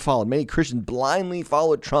blindly followed. Many Christians blindly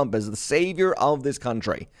followed Trump as the savior of this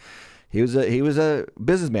country. He was a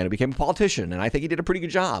businessman who became a politician, and I think he did a pretty good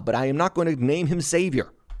job. But I am not going to name him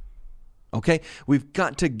savior. Okay, we've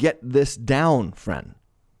got to get this down, friend.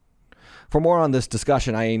 For more on this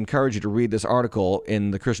discussion, I encourage you to read this article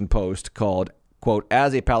in the Christian Post called, quote,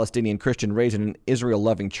 "As a Palestinian Christian raised in an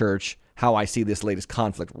Israel-loving church, how I see this latest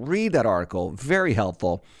conflict." Read that article. Very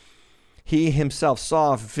helpful. He himself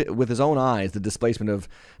saw with his own eyes the displacement of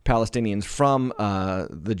Palestinians from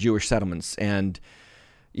the Jewish settlements. And,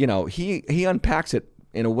 he unpacks it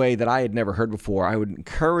in a way that I had never heard before. I would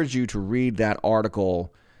encourage you to read that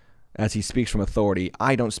article as he speaks from authority.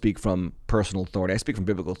 I don't speak from personal authority. I speak from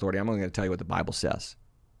biblical authority. I'm only going to tell you what the Bible says.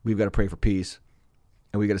 We've got to pray for peace,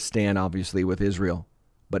 and we've got to stand, obviously, with Israel,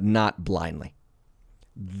 but not blindly.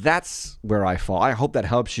 That's where I fall. I hope that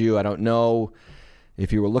helps you. I don't know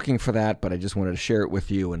if you were looking for that, but I just wanted to share it with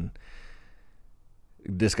you and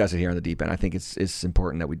discuss it here on the deep end. I think it's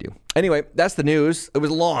important that we do. Anyway, that's the news. It was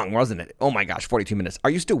long, wasn't it? Oh my gosh, 42 minutes. Are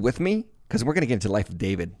you still with me? Because we're going to get into the life of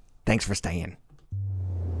David. Thanks for staying.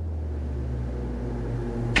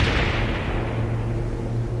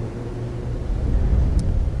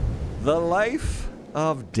 The life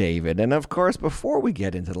of David. And of course, before we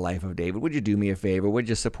get into the life of David, would you do me a favor? Would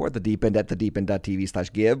you support The Deep End at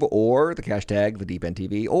thedeepend.tv/give, or the hashtag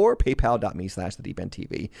TheDeepEndTV, or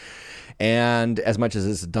paypal.me/TheDeepEndTV? And as much as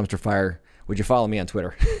this is a dumpster fire, would you follow me on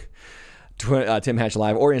Twitter? Tim Hatch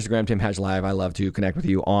Live, or Instagram, Tim Hatch Live. I love to connect with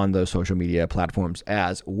you on those social media platforms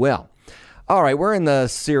as well. All right, we're in the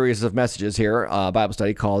series of messages here, Bible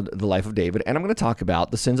study called The Life of David, and I'm going to talk about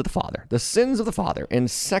the sins of the father. The sins of the father in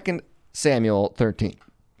 2 Samuel 13.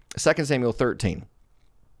 2 Samuel 13.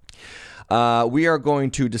 We are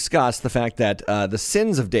going to discuss the fact that the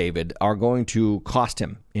sins of David are going to cost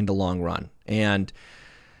him in the long run. And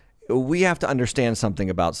we have to understand something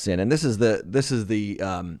about sin. And this is the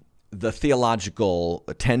theological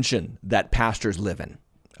tension that pastors live in.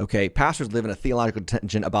 Okay, pastors live in a theological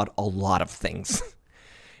tension about a lot of things.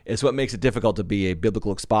 It's what makes it difficult to be a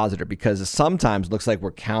biblical expositor, because sometimes it looks like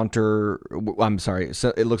so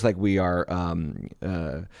it looks like we are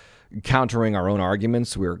countering our own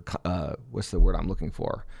arguments. We're, what's the word I'm looking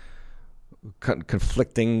for?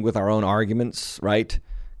 Conflicting with our own arguments, right?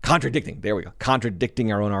 Contradicting. There we go.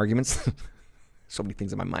 Contradicting our own arguments. So many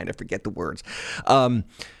things in my mind, I forget the words.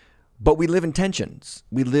 But we live in tensions.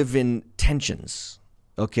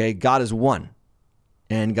 Okay, God is one,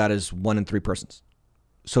 and God is one in three persons.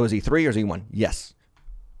 So is he three or is he one? Yes.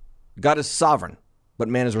 God is sovereign, but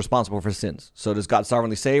man is responsible for sins. So does God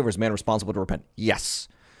sovereignly save, or is man responsible to repent? Yes.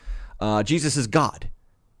 Jesus is God.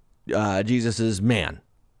 Jesus is man.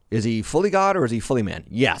 Is he fully God or is he fully man?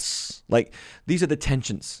 Yes. Like, these are the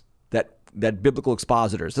tensions that biblical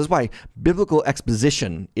expositors. This is why biblical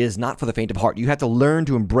exposition is not for the faint of heart. You have to learn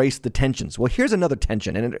to embrace the tensions. Well, here's another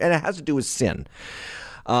tension, and it has to do with sin.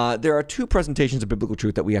 There are two presentations of biblical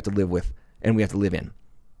truth that we have to live with and we have to live in.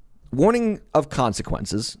 Warning of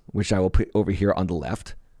consequences, which I will put over here on the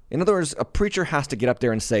left. In other words, a preacher has to get up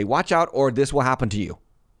there and say, watch out or this will happen to you.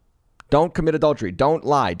 Don't commit adultery. Don't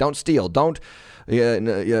lie. Don't steal. Don't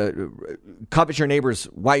covet your neighbor's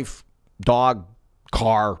wife, dog,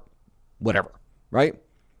 car, whatever, right?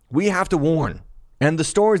 We have to warn. And the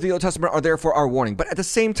stories of the Old Testament are there for our warning. But at the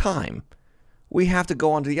same time, we have to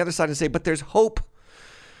go on to the other side and say, but there's hope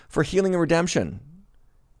for healing and redemption.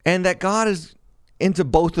 And that God is into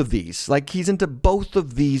both of these. Like, he's into both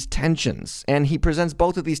of these tensions. And he presents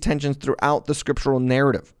both of these tensions throughout the scriptural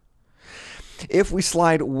narrative. If we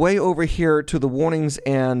slide way over here to the warnings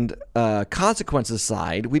and consequences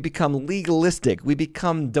side, we become legalistic. We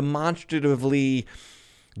become demonstratively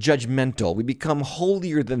judgmental. We become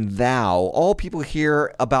holier than thou. All people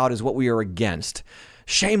hear about is what we are against.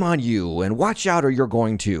 Shame on you, and watch out or you're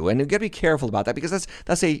going to. And you got to be careful about that, because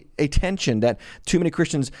that's a tension that too many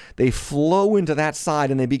Christians, they flow into that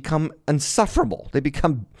side and they become insufferable. They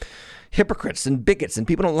become hypocrites and bigots, and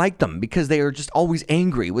people don't like them because they are just always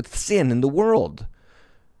angry with sin in the world.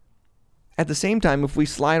 At the same time, if we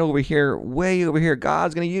slide over here, way over here,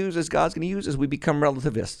 God's going to use us, we become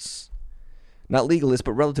relativists. Not legalists,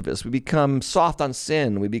 but relativists. We become soft on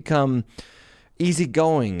sin. We become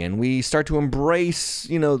easygoing, and we start to embrace,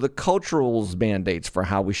 the cultural mandates for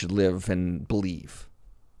how we should live and believe.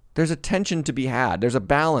 There's a tension to be had. There's a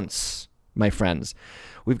balance, my friends.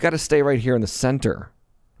 We've got to stay right here in the center,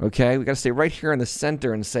 okay? We've got to stay right here in the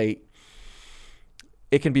center and say,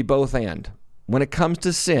 it can be both and. When it comes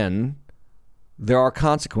to sin, there are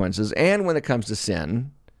consequences, and when it comes to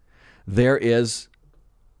sin, there is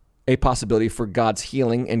a possibility for God's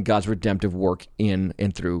healing and God's redemptive work in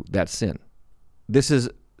and through that sin. This is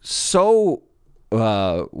so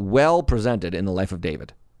well presented in the life of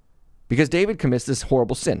David, because David commits this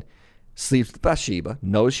horrible sin. sleeps with Bathsheba,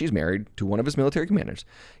 knows she's married to one of his military commanders,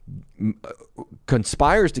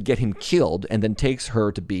 conspires to get him killed, and then takes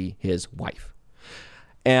her to be his wife.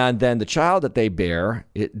 And then the child that they bear,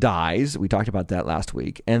 it dies. We talked about that last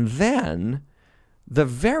week. And then the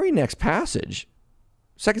very next passage,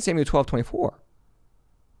 2 Samuel 12:24,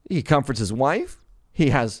 he comforts his wife.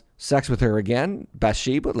 He has sex with her again,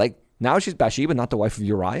 Bathsheba. Like, now she's Bathsheba, not the wife of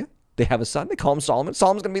Uriah. They have a son. They call him Solomon.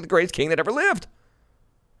 Solomon's going to be the greatest king that ever lived.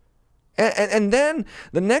 And then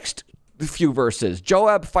the next few verses,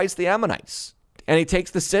 Joab fights the Ammonites, and he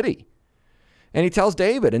takes the city. And he tells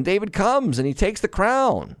David, and David comes, and he takes the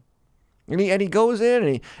crown. And he goes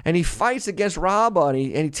in, and he fights against Rabbah, and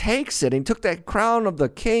he takes it. And he took that crown of the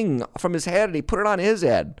king from his head, and he put it on his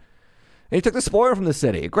head. And he took the spoil from the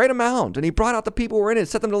city, a great amount. And he brought out the people who were in it,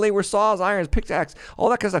 set them to labor, saws, irons, pickaxe, all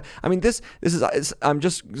that kind of stuff. I mean, this is, I'm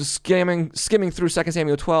just skimming through 2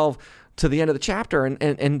 Samuel 12 to the end of the chapter. And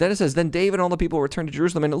then it says, then David and all the people returned to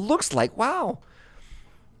Jerusalem. And it looks like, wow,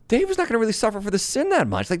 David's not going to really suffer for the sin that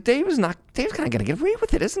much. Like, David's kind of going to get away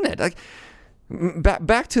with it, isn't it? Like,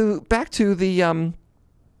 back to the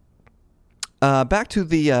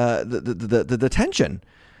tension,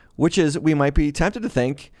 which is, we might be tempted to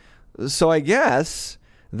think, so I guess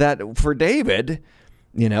that for David,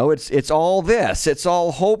 it's all this. It's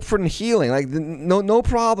all hope for healing. Like, no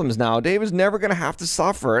problems now. David's never going to have to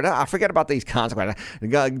suffer. Forget about these consequences.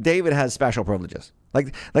 David has special privileges.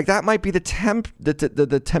 Like that might be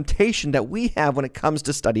the temptation that we have when it comes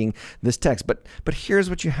to studying this text. But here's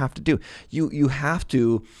what you have to do. You have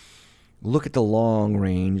to look at the long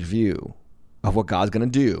range view of what God's going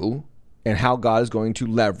to do and how God is going to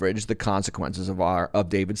leverage the consequences of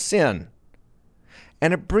David's sin.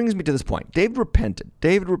 And it brings me to this point. David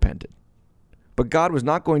repented. But God was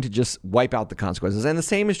not going to just wipe out the consequences. And the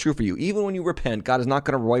same is true for you. Even when you repent, God is not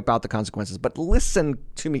going to wipe out the consequences. But listen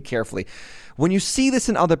to me carefully. When you see this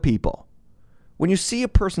in other people, when you see a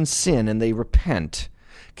person sin and they repent,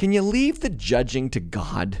 can you leave the judging to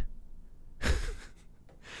God?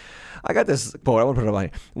 I got this quote. I want to put it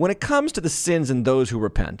on. When it comes to the sins in those who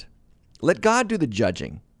repent, let God do the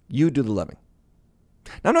judging. You do the loving.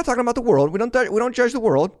 Now, I'm not talking about the world. We don't judge the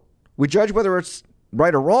world. We judge whether it's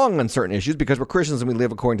right or wrong on certain issues because we're Christians and we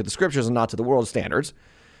live according to the scriptures and not to the world's standards.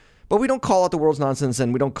 But we don't call out the world's nonsense,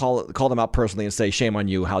 and we don't call them out personally and say, shame on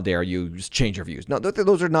you, how dare you, just change your views. No,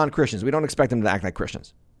 those are non-Christians. We don't expect them to act like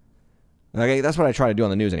Christians. Okay, that's what I try to do on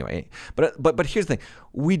the news anyway. But here's the thing.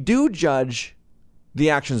 We do judge the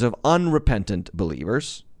actions of unrepentant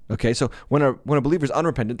believers. Okay, so when a believer is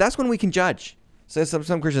unrepentant, that's when we can judge. So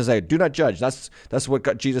some Christians say, do not judge. That's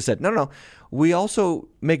what Jesus said. No. We also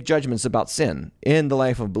make judgments about sin in the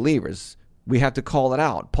life of believers. We have to call it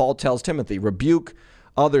out. Paul tells Timothy, rebuke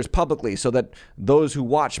others publicly so that those who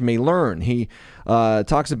watch may learn. He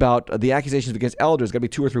talks about the accusations against elders. Got to be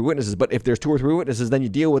 2 or 3 witnesses. But if there's 2 or 3 witnesses, then you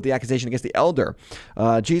deal with the accusation against the elder.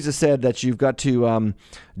 Jesus said that you've got to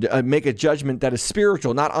make a judgment that is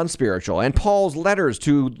spiritual, not unspiritual. And Paul's letters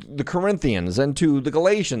to the Corinthians and to the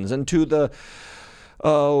Galatians and to the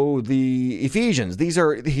Ephesians.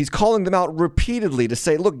 He's calling them out repeatedly to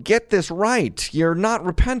say, look, get this right. You're not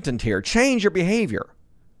repentant here. Change your behavior.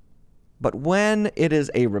 But when it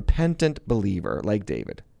is a repentant believer like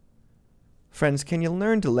David, friends, can you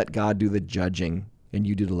learn to let God do the judging and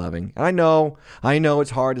you do the loving? And I know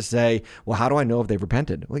it's hard to say, well, how do I know if they've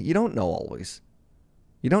repented? Well, you don't know always.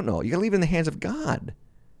 You don't know. You got to leave it in the hands of God.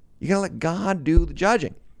 You got to let God do the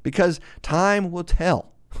judging because time will tell.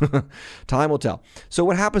 Time will tell. So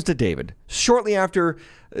what happens to David? Shortly after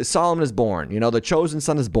Solomon is born, the chosen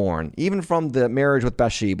son is born, even from the marriage with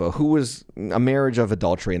Bathsheba, who was a marriage of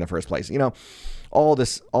adultery in the first place. All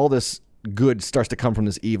this good starts to come from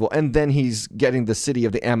this evil. And then he's getting the city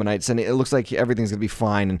of the Ammonites, and it looks like everything's going to be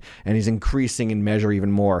fine, and he's increasing in measure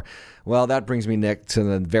even more. Well, that brings me to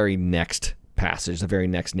the very next passage, the very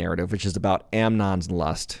next narrative, which is about Amnon's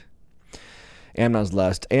lust.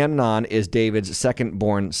 Amnon is David's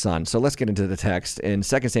second-born son. So let's get into the text. In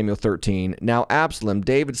 2 Samuel 13, now Absalom,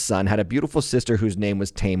 David's son, had a beautiful sister whose name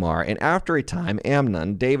was Tamar. And after a time,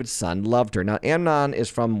 Amnon, David's son, loved her. Now, Amnon is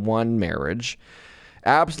from one marriage.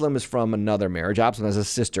 Absalom is from another marriage. Absalom has a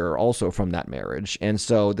sister also from that marriage. And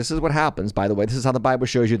so this is what happens. By the way, this is how the Bible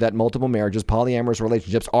shows you that multiple marriages, polyamorous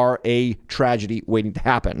relationships, are a tragedy waiting to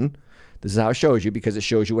happen. This is how it shows you because it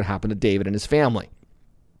shows you what happened to David and his family.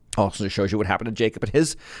 Also shows you what happened to Jacob and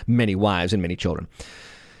his many wives and many children.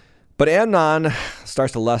 But Amnon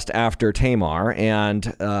starts to lust after Tamar,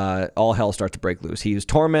 and all hell starts to break loose. He is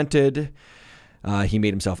tormented. He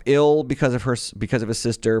made himself ill because of his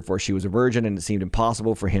sister, for she was a virgin, and it seemed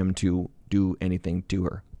impossible for him to do anything to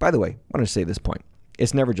her. By the way, I want to say this point.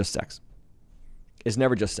 It's never just sex. is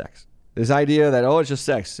never just sex. This idea that, it's just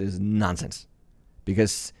sex is nonsense.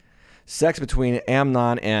 Because sex between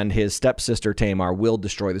Amnon and his stepsister Tamar will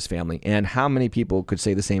destroy this family. And how many people could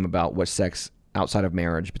say the same about what sex outside of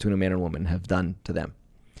marriage between a man and a woman have done to them?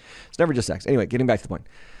 It's never just sex. Anyway, getting back to the point.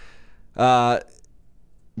 By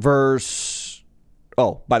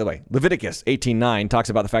the way, Leviticus 18:9 talks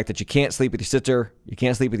about the fact that you can't sleep with your sister, you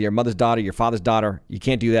can't sleep with your mother's daughter, your father's daughter. You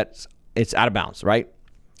can't do that. It's out of bounds, right?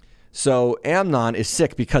 So Amnon is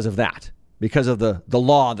sick because of that, because of the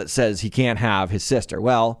law that says he can't have his sister.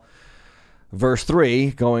 Well, verse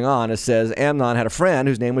 3 going on, it says Amnon had a friend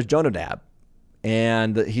whose name was Jonadab,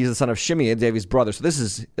 and he's the son of Shimei, David's brother. So this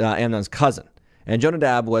is Amnon's cousin. And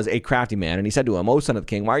Jonadab was a crafty man, and he said to him, O son of the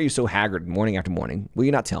king, why are you so haggard morning after morning? Will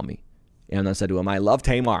you not tell me? Amnon said to him, I love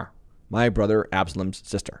Tamar, my brother Absalom's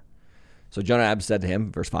sister. So Jonadab said to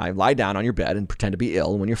him, verse 5, lie down on your bed and pretend to be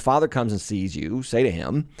ill. When your father comes and sees you, say to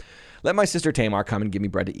him, let my sister Tamar come and give me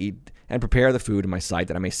bread to eat and prepare the food in my sight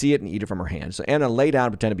that I may see it and eat it from her hand. So Amnon lay down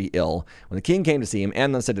and pretended to be ill. When the king came to see him,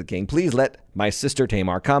 Amnon said to the king, please let my sister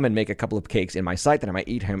Tamar come and make a couple of cakes in my sight that I might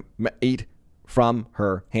eat from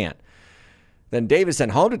her hand. Then David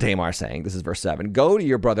sent home to Tamar, saying, this is verse 7, go to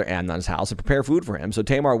your brother Amnon's house and prepare food for him. So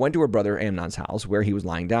Tamar went to her brother Amnon's house, where he was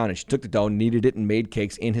lying down, and she took the dough, kneaded it, and made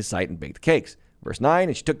cakes in his sight and baked the cakes. Verse 9,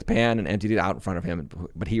 and she took the pan and emptied it out in front of him,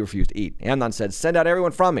 but he refused to eat. Amnon said, send out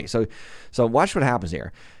everyone from me. So watch what happens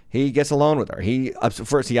here. He gets alone with her.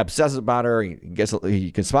 First he obsesses about her.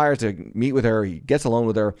 He conspires to meet with her. He gets alone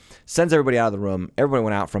with her, sends everybody out of the room. Everybody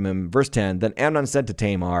went out from him. Verse 10, then Amnon said to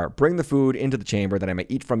Tamar, bring the food into the chamber that I may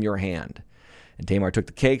eat from your hand. And Tamar took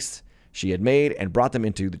the cakes she had made and brought them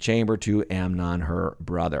into the chamber to Amnon, her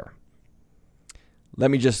brother. Let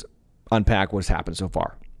me just unpack what's happened so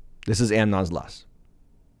far. This is Amnon's lust.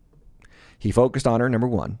 He focused on her, number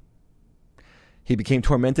one. He became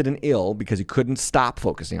tormented and ill because he couldn't stop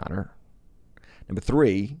focusing on her. Number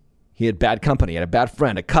three, he had bad company. He had a bad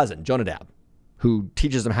friend, a cousin, Jonadab, who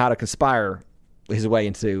teaches him how to conspire his way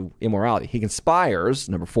into immorality. He conspires,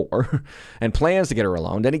 number four, and plans to get her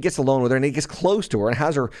alone. Then he gets alone with her and he gets close to her and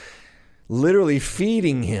has her literally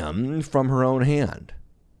feeding him from her own hand.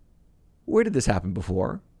 Where did this happen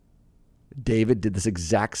before? David did this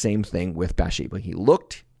exact same thing with Bathsheba. He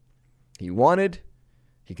looked, he wanted,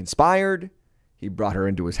 he conspired, he brought her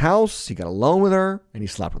into his house, he got alone with her, and he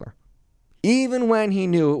slept with her. Even when he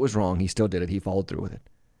knew it was wrong, he still did it. He followed through with it.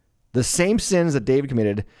 The same sins that David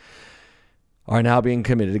committed are now being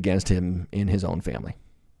committed against him in his own family.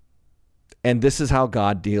 And this is how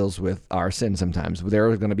God deals with our sin sometimes. There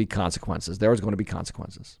are going to be consequences. There's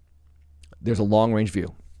a long-range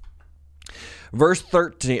view. Verse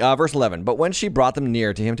 11, but when she brought them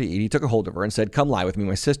near to him to eat, he took a hold of her and said, come lie with me,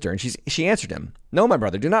 my sister. And she answered him, no, my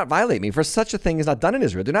brother, do not violate me, for such a thing is not done in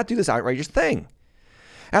Israel. Do not do this outrageous thing.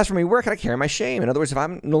 As for me, where can I carry my shame? In other words, if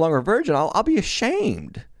I'm no longer a virgin, I'll be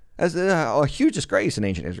ashamed. As a huge disgrace in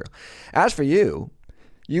ancient Israel. As for you,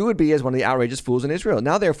 you would be as one of the outrageous fools in Israel.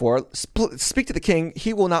 Now, therefore, speak to the king.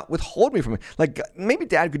 He will not withhold me from it. Like, maybe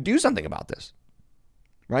dad could do something about this.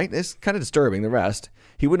 Right? It's kind of disturbing, the rest.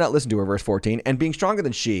 He would not listen to her, verse 14. And being stronger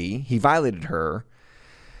than she, he violated her,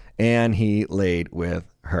 and he laid with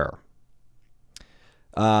her.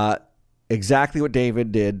 Exactly what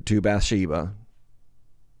David did to Bathsheba,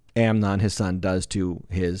 Amnon, his son, does to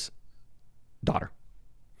his daughter.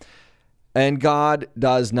 And God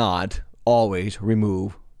does not always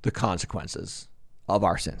remove the consequences of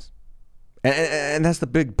our sins. And that's the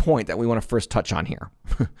big point that we want to first touch on here.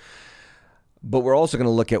 But we're also going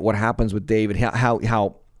to look at what happens with David,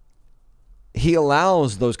 how he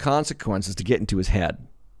allows those consequences to get into his head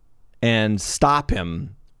and stop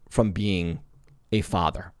him from being a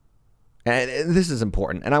father. And this is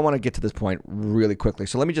important. And I want to get to this point really quickly.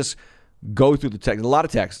 So let me just go through the text. A lot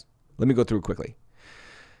of text. Let me go through it quickly.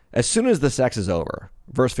 As soon as the sex is over,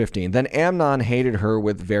 verse 15, then Amnon hated her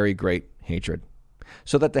with very great hatred,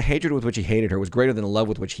 so that the hatred with which he hated her was greater than the love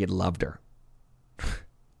with which he had loved her.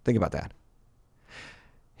 Think about that.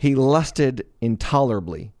 He lusted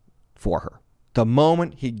intolerably for her. The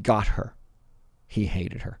moment he got her, he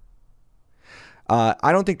hated her.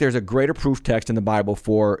 I don't think there's a greater proof text in the Bible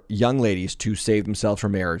for young ladies to save themselves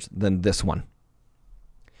from marriage than this one.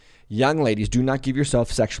 Young ladies, do not give yourself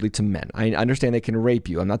sexually to men. I understand they can rape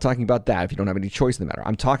you. I'm not talking about that if you don't have any choice in the matter.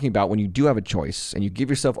 I'm talking about when you do have a choice and you give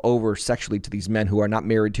yourself over sexually to these men who are not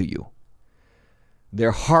married to you.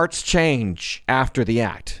 Their hearts change after the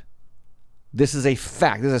act. This is a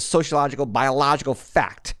fact. This is a sociological, biological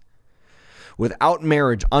fact. Without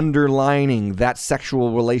marriage underlining that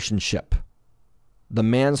sexual relationship, the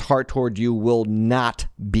man's heart toward you will not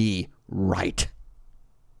be right.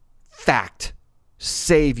 Fact.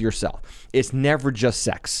 save yourself. It's never just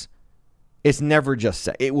sex. It's never just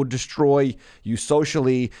sex. It will destroy you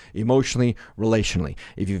socially, emotionally, relationally.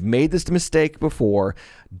 If you've made this mistake before,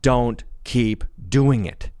 don't keep doing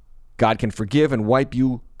it. God can forgive and wipe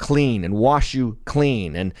you clean and wash you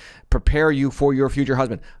clean and prepare you for your future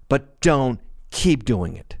husband. But don't keep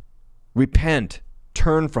doing it. Repent.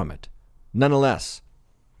 Turn from it. Nonetheless.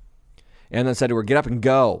 And then said to her, get up and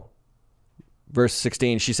go. Verse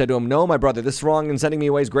 16, she said to him, no, my brother, this wrong in sending me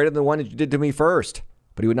away is greater than the one that you did to me first.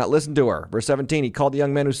 But he would not listen to her. Verse 17, he called the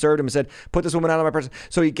young men who served him and said, put this woman out of my presence.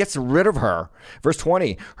 So he gets rid of her. Verse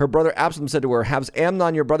 20, her brother Absalom said to her, has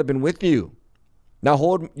Amnon your brother been with you? Now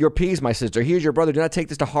hold your peace, my sister. He is your brother. Do not take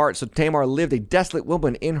this to heart. So Tamar lived a desolate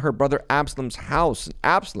woman in her brother Absalom's house.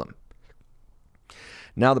 Absalom,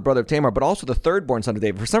 now the brother of Tamar, but also the third-born son of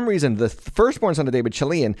David. For some reason, the firstborn son of David,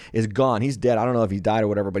 Chilean, is gone. He's dead. I don't know if he died or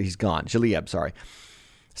whatever, but he's gone. Chileab, sorry.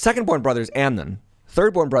 Second-born brother is Amnon.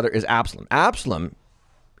 Third-born brother is Absalom. Absalom,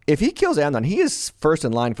 if he kills Amnon, he is first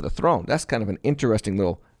in line for the throne. That's kind of an interesting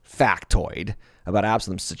little factoid about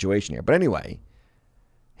Absalom's situation here. But anyway,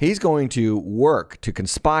 he's going to work to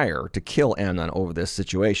conspire to kill Amnon over this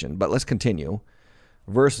situation. But let's continue.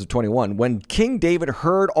 Verse 21, when King David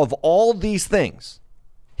heard of all these things,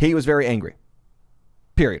 he was very angry.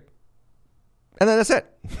 Period. And then that's it.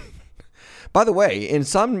 By the way, in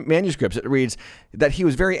some manuscripts, it reads that he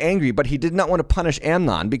was very angry, but he did not want to punish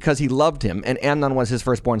Amnon because he loved him, and Amnon was his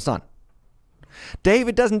firstborn son.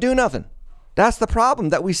 David doesn't do nothing. That's the problem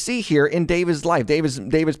that we see here in David's life, David's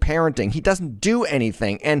parenting. He doesn't do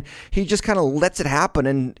anything, and he just kind of lets it happen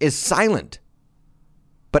and is silent.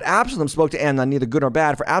 But Absalom spoke to Amnon neither good nor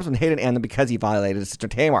bad, for Absalom hated Amnon because he violated his sister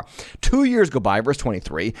Tamar. 2 years go by, verse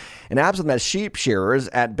 23, and Absalom had sheep shearers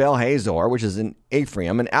at Bel-Hazor, which is in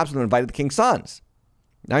Ephraim, and Absalom invited the king's sons.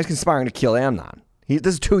 Now he's conspiring to kill Amnon.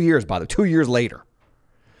 This is 2 years, by the way, 2 years later.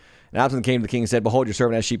 And Absalom came to the king and said, behold, your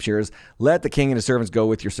servant has sheep shearers. Let the king and his servants go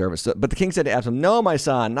with your servants. But the king said to Absalom, no, my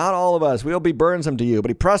son, not all of us. We will be burdensome to you.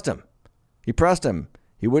 But he pressed him.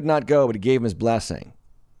 He would not go, but he gave him his blessing.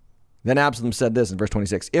 Then Absalom said this in verse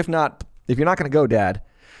 26, if you're not going to go, Dad,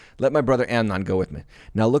 let my brother Amnon go with me.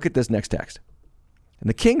 Now look at this next text. And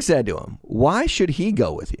the king said to him, why should he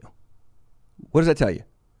go with you? What does that tell you?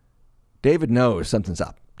 David knows something's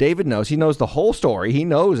up. David knows. He knows the whole story. He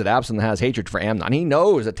knows that Absalom has hatred for Amnon. He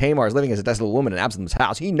knows that Tamar is living as a desolate woman in Absalom's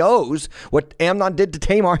house. He knows what Amnon did to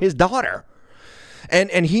Tamar, his daughter.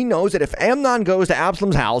 And he knows that if Amnon goes to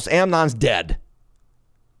Absalom's house, Amnon's dead.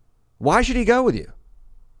 Why should he go with you?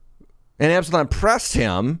 And Absalom pressed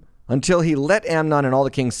him until he let Amnon and all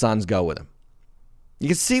the king's sons go with him. You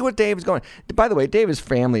can see what David's going. By the way, David's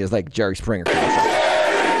family is like Jerry Springer.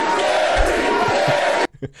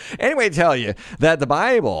 Anyway, I tell you that the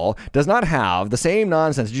Bible does not have the same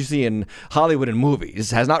nonsense that you see in Hollywood and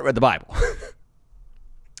movies. Has not read the Bible.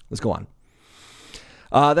 Let's go on.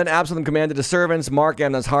 Then Absalom commanded his servants, mark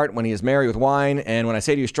Amnon's heart when he is merry with wine. And when I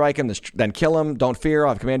say to you, strike him, then kill him. Don't fear.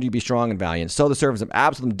 I've commanded you, be strong and valiant. So the servants of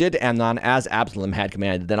Absalom did to Amnon as Absalom had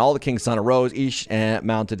commanded. Then all the king's sons arose, each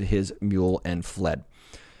mounted his mule and fled.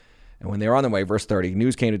 And when they were on their way, verse 30,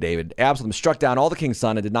 news came to David. Absalom struck down all the king's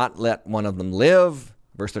sons and did not let one of them live.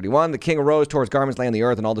 Verse 31, the king arose, tore his garments, lay on the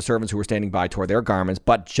earth, and all the servants who were standing by tore their garments.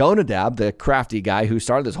 But Jonadab, the crafty guy who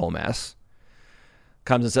started this whole mess,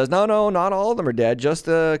 comes and says, no, not all of them are dead. Just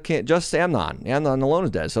Amnon. Amnon alone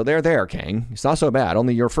is dead. So they're there, king. It's not so bad.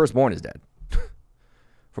 Only your firstborn is dead.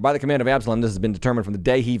 For by the command of Absalom, this has been determined from the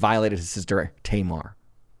day he violated his sister Tamar.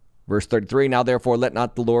 Verse 33, now therefore let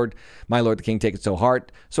not the Lord, my lord the king, take it so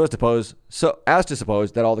hard, so as to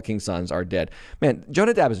suppose that all the king's sons are dead. Man,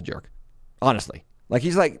 Jonadab is a jerk. Honestly.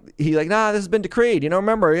 He's like, nah, this has been decreed.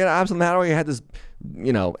 Remember, Absalom had this,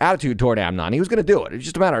 attitude toward Amnon. He was going to do it. It's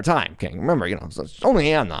just a matter of time, king. Remember, it's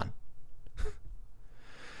only Amnon.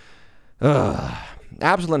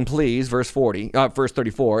 Absalom pleased, verse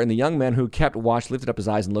 34, and the young man who kept watch lifted up his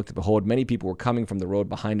eyes and looked, and behold, many people were coming from the road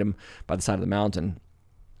behind him by the side of the mountain.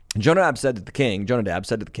 And Jonadab said to the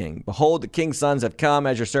king, behold, the king's sons have come,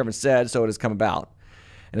 as your servant said, so it has come about.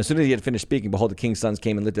 And as soon as he had finished speaking, behold, the king's sons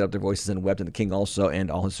came and lifted up their voices and wept, and the king also and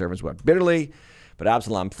all his servants wept bitterly. But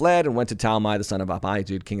Absalom fled and went to Talmai, the son of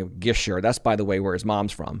Ahitub, king of Geshur. That's, by the way, where his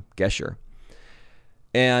mom's from, Geshur.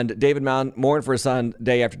 And David mourned for his son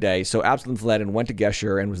day after day. So Absalom fled and went to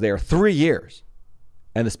Geshur and was there 3 years.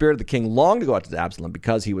 And the spirit of the king longed to go out to Absalom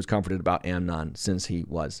because he was comforted about Amnon since he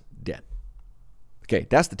was dead. Okay,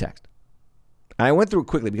 that's the text. And I went through it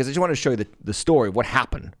quickly because I just wanted to show you the story of what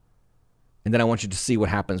happened. And then I want you to see what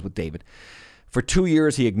happens with David. For 2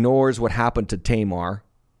 years, he ignores what happened to Tamar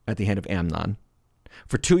at the hand of Amnon.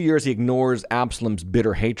 For 2 years, he ignores Absalom's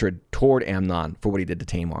bitter hatred toward Amnon for what he did to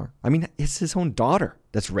Tamar. I mean, it's his own daughter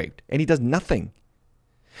that's raped, and he does nothing.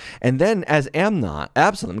 And then as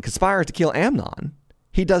Absalom conspires to kill Amnon,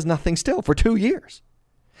 he does nothing still for 2 years.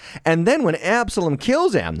 And then when Absalom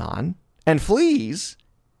kills Amnon and flees,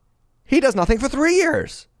 he does nothing for 3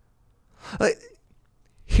 years.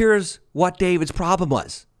 Here's what David's problem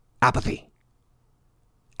was. Apathy.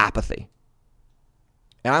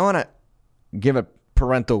 And I want to give a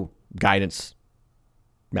parental guidance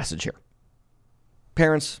message here.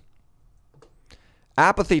 Parents,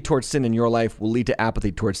 apathy towards sin in your life will lead to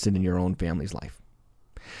apathy towards sin in your own family's life.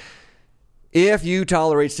 If you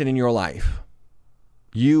tolerate sin in your life,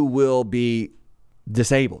 you will be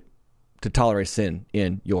disabled to tolerate sin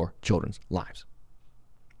in your children's lives.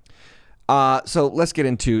 So let's get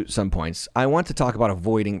into some points. I want to talk about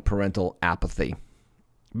avoiding parental apathy,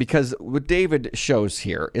 because what David shows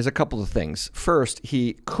here is a couple of things. First,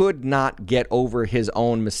 he could not get over his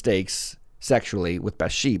own mistakes sexually with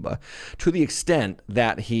Bathsheba to the extent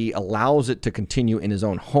that he allows it to continue in his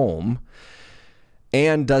own home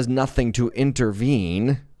and does nothing to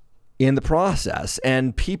intervene in the process.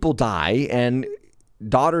 And people die, and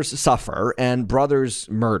daughters suffer, and brothers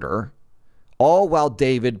murder, all while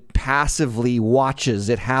David passively watches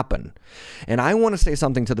it happen. And I want to say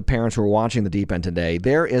something to the parents who are watching the Deep End today.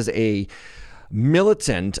 There is a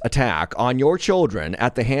militant attack on your children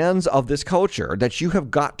at the hands of this culture that you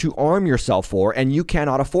have got to arm yourself for, and you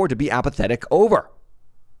cannot afford to be apathetic over.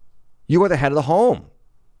 You are the head of the home.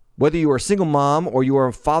 Whether you are a single mom or you are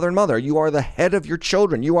a father and mother, you are the head of your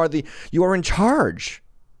children. You are in charge.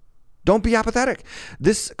 Don't be apathetic.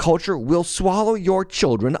 This culture will swallow your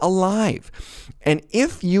children alive. And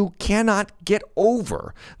if you cannot get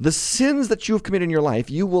over the sins that you have committed in your life,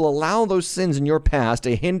 you will allow those sins in your past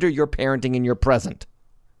to hinder your parenting in your present.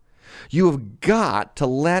 You have got to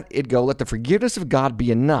let it go. Let the forgiveness of God be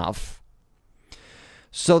enough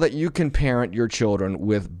so that you can parent your children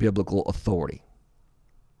with biblical authority.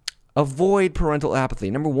 Avoid parental apathy.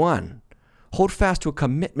 Number one, hold fast to a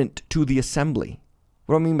commitment to the assembly.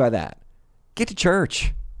 What do I mean by that? Get to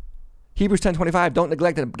church. Hebrews 10:25, don't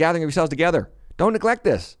neglect the gathering of yourselves together. Don't neglect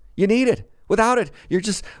this. You need it. Without it, you're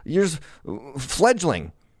just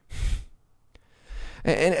fledgling.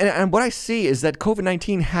 And what I see is that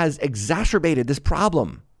COVID-19 has exacerbated this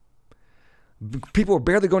problem. People were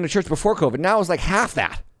barely going to church before COVID. Now it's like half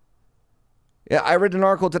that. Yeah, I read an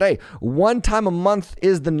article today. 1 time a month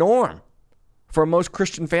is the norm for most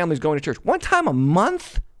Christian families going to church. 1 time a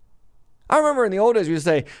month? I remember in the old days, we used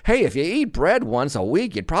to say, hey, if you eat bread once a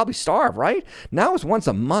week, you'd probably starve, right? Now it's once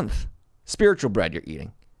a month. Spiritual bread you're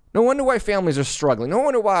eating. No wonder why families are struggling. No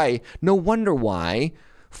wonder why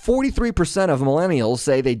 43% of millennials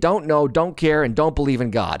say they don't know, don't care, and don't believe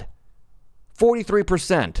in God.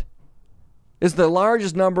 43% is the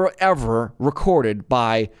largest number ever recorded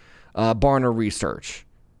by Barna Research.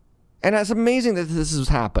 And it's amazing that this has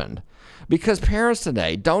happened. Because parents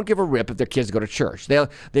today don't give a rip if their kids go to church.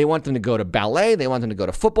 They want them to go to ballet. They want them to go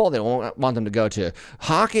to football. They want them to go to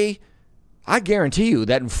hockey. I guarantee you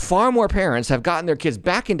that far more parents have gotten their kids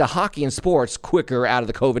back into hockey and sports quicker out of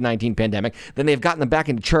the COVID-19 pandemic than they've gotten them back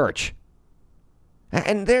into church.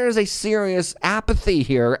 And there is a serious apathy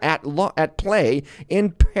here at play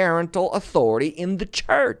in parental authority in the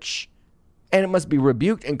church. And it must be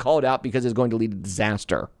rebuked and called out because it's going to lead to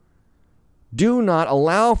disaster. Do not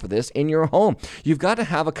allow for this in your home. You've got to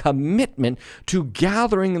have a commitment to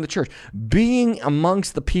gathering in the church, being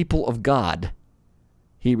amongst the people of God.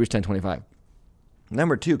 Hebrews 10:25.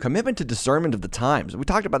 Number 2, commitment to discernment of the times. We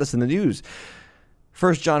talked about this in the news.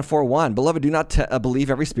 1 John 4:1. Beloved, do not believe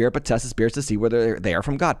every spirit, but test the spirits to see whether they are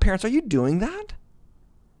from God. Parents, are you doing that?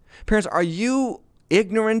 Parents, are you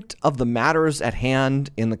ignorant of the matters at hand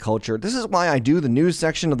in the culture? This is why I do the news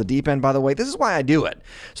section of the Deep End, by the way. This is why I do it,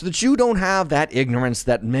 so that you don't have that ignorance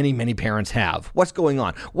that many, many parents have. What's going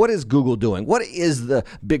on? What is Google doing? What is the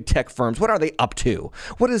big tech firms? What are they up to?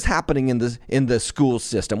 What is happening in the school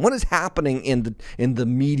system? What is happening in the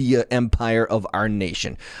media empire of our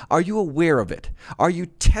nation? Are you aware of it? Are you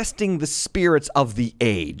testing the spirits of the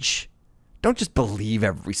age? Don't just believe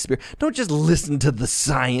every spirit. Don't just listen to the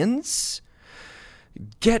science.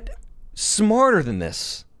 Get smarter than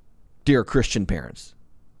this, dear Christian parents.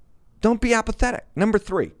 Don't be apathetic. Number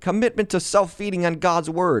 3, commitment to self-feeding on God's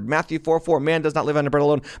word. Matthew 4:4, man does not live on bread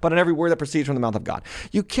alone, but on every word that proceeds from the mouth of God.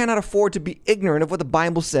 You cannot afford to be ignorant of what the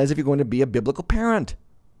Bible says if you're going to be a biblical parent.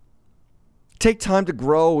 Take time to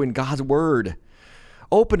grow in God's word.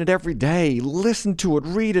 Open it every day. Listen to it,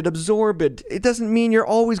 read it, absorb it. It doesn't mean you're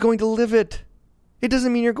always going to live it. It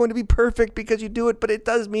doesn't mean you're going to be perfect because you do it, but it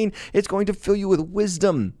does mean it's going to fill you with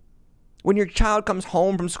wisdom. When your child comes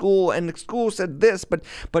home from school and the school said this,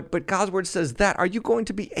 but God's word says that, are you going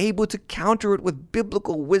to be able to counter it with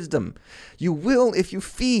biblical wisdom? You will if you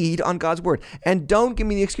feed on God's word. And don't give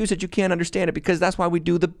me the excuse that you can't understand it, because that's why we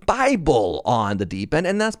do the Bible on the deep end.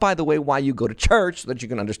 And that's, by the way, why you go to church, so that you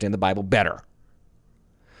can understand the Bible better.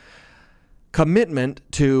 Commitment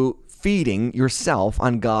to feeding yourself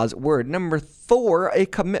on God's word. Number 4, a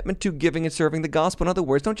commitment to giving and serving the gospel. In other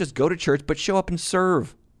words, don't just go to church, but show up and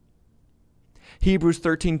serve. Hebrews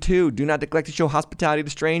 13:2, do not neglect to show hospitality to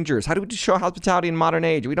strangers. How do we show hospitality in modern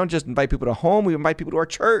age? We don't just invite people to home, we invite people to our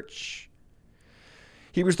church.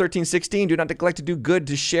 Hebrews 13:16, do not neglect to do good,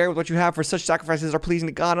 to share with what you have, for such sacrifices are pleasing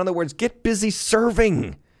to God. In other words, get busy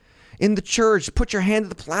serving in the church. Put your hand to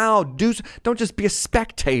the plow. Don't just be a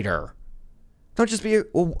spectator. Don't just be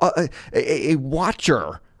a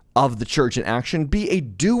watcher of the church in action. Be a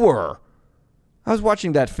doer. I was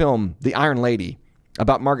watching that film, The Iron Lady,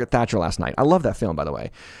 about Margaret Thatcher last night. I love that film, by the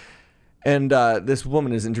way. And this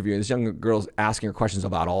woman is interviewing, this young girl's asking her questions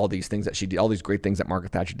about all these things that she did, all these great things that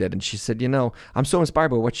Margaret Thatcher did. And she said, I'm so inspired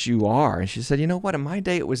by what you are. And she said, you know what? In my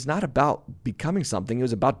day, it was not about becoming something. It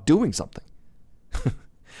was about doing something.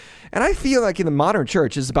 And I feel like in the modern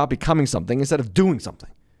church, it's about becoming something instead of doing something.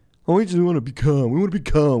 Oh, we just want to become. We want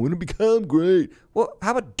to become great. Well,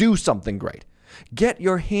 how about do something great? Get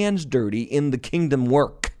your hands dirty in the kingdom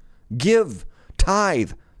work. Give,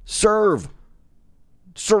 tithe, serve,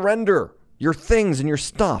 surrender your things and your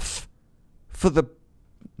stuff for the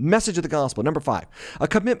message of the gospel. Number 5, a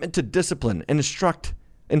commitment to discipline and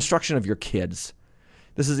instruction of your kids.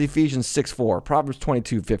 This is Ephesians 6:4, Proverbs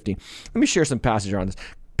 22:15. Let me share some passage around this.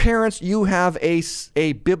 Parents, you have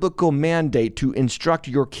a biblical mandate to instruct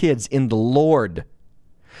your kids in the Lord.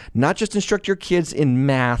 Not just instruct your kids in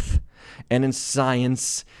math and in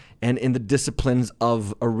science and in the disciplines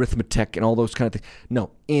of arithmetic and all those kind of things.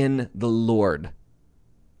 No, in the Lord.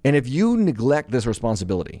 And if you neglect this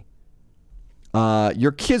responsibility,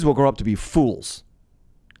 your kids will grow up to be fools.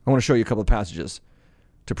 I want to show you a couple of passages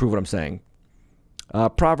to prove what I'm saying.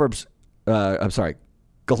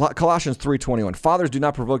 Colossians 3:21. Fathers, do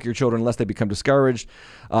not provoke your children lest they become discouraged.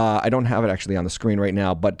 I don't have it actually on the screen right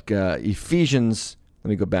now, but Ephesians, let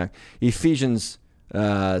me go back. Ephesians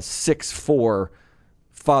 6:4.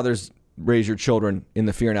 Fathers, raise your children in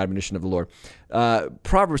the fear and admonition of the Lord.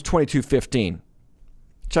 Proverbs 22:15.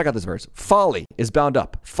 Check out this verse. Folly is bound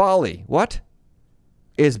up. Folly, what?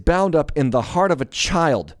 Is bound up in the heart of a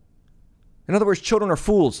child. In other words, children are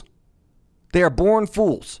fools. They are born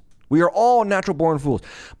fools. We are all natural born fools.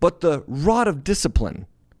 But the rod of discipline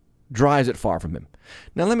drives it far from him.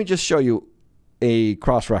 Now, let me just show you a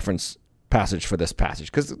cross-reference passage for this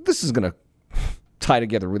passage, because this is going to tie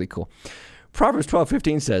together really cool. Proverbs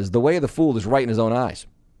 12:15 says, the way of the fool is right in his own eyes,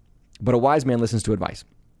 but a wise man listens to advice.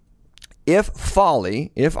 If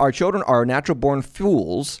our children are natural born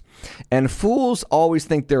fools, and fools always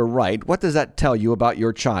think they're right, what does that tell you about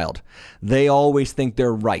your child? They always think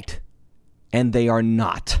they're right, and they are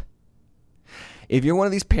not. If you're one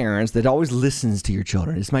of these parents that always listens to your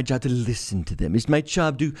children, it's my job to listen to them. It's my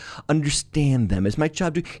job to understand them. It's my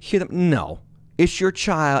job to hear them. No, it's your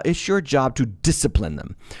child. It's your job to discipline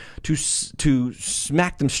them, to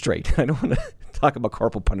smack them straight. I don't want to talk about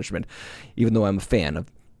corporal punishment, even though I'm a fan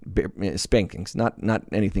of spankings, not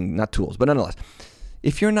anything, not tools. But nonetheless,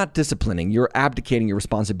 if you're not disciplining, you're abdicating your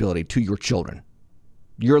responsibility to your children.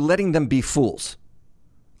 You're letting them be fools.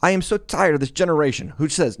 I am so tired of this generation who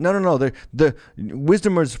says, no, the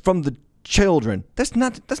wisdom is from the children. That's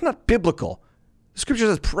not biblical. Scripture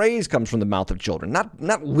says praise comes from the mouth of children,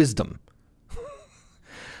 not wisdom.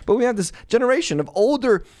 But we have this generation of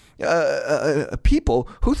older people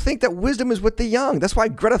who think that wisdom is with the young. That's why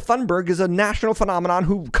Greta Thunberg is a national phenomenon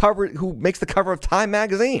who makes the cover of Time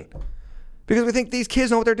magazine. Because we think these kids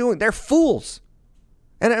know what they're doing. They're fools.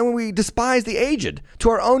 And we despise the aged to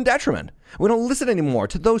our own detriment. We don't listen anymore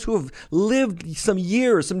to those who have lived some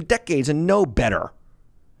years, some decades, and know better.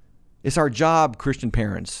 It's our job, Christian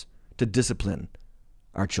parents, to discipline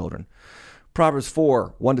our children. Proverbs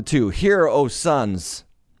 4:1-2. Hear, O sons,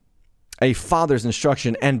 a father's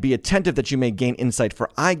instruction, and be attentive that you may gain insight, for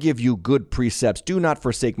I give you good precepts. Do not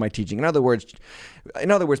forsake my teaching. In other words,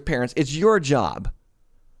 parents, it's your job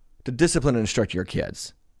to discipline and instruct your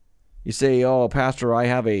kids. You say, oh, Pastor, I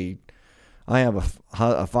have a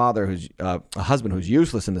father who's a husband who's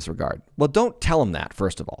useless in this regard. Well, don't tell him that,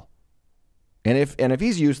 first of all. And if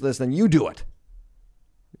he's useless, then you do it.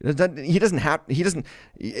 It's not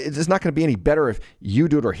going to be any better if you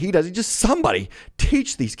do it or he does it. Just somebody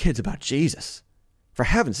teach these kids about Jesus. For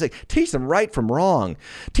heaven's sake, teach them right from wrong.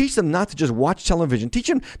 Teach them not to just watch television. Teach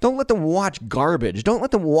them, don't let them watch garbage. Don't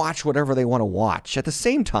let them watch whatever they want to watch. At the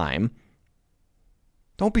same time,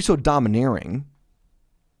 don't be so domineering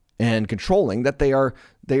and controlling that they are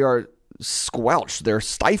squelched. They're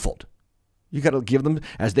stifled. You got to give them,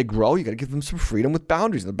 as they grow, you got to give them some freedom with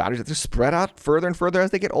boundaries. And the boundaries have to spread out further and further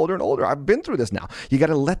as they get older and older. I've been through this now. You got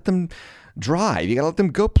to let them drive. You got to let them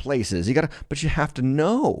go places. But you have to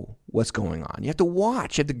know what's going on. You have to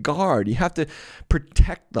watch. You have to guard. You have to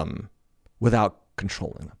protect them without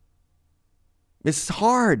controlling them. It's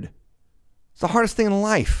hard. It's the hardest thing in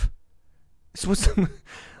life. It's what's the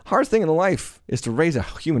hardest thing in life is to raise a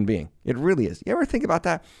human being. It really is. You ever think about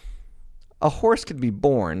that? A horse could be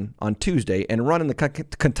born on Tuesday and run in the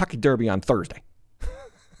Kentucky Derby on Thursday.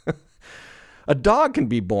 A dog can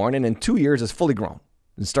be born and in 2 years is fully grown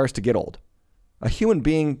and starts to get old. A human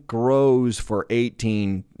being grows for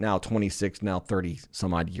 18, now 26, now 30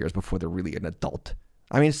 some odd years before they're really an adult.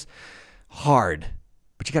 I mean, it's hard,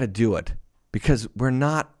 but you got to do it because we're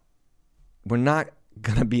not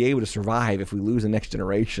going to be able to survive if we lose the next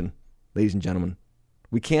generation, ladies and gentlemen.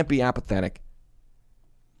 We can't be apathetic.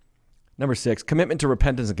 Number 6, commitment to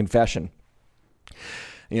repentance and confession.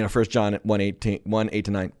 1 John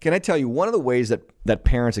 1:8-9. Can I tell you, one of the ways that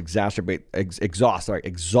parents exhaust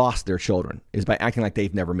their children is by acting like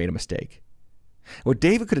they've never made a mistake. What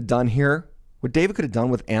David could have done here, what David could have done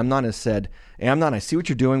with Amnon is said, Amnon, I see what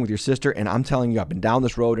you're doing with your sister, and I'm telling you, I've been down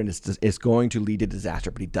this road, and it's going to lead to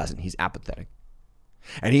disaster. But he doesn't. He's apathetic.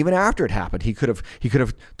 And even after it happened, he could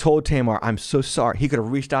have told Tamar, I'm so sorry. He could have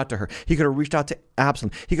reached out to her. He could have reached out to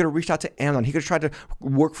Absalom. He could have reached out to Amnon. He could have tried to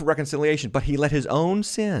work for reconciliation, but he let his own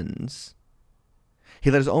sins be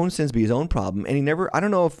his own problem. And I don't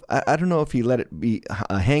know if he let it be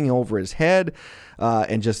hanging over his head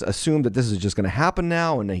and just assumed that this is just going to happen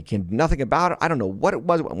now and he can do nothing about it. I don't know what it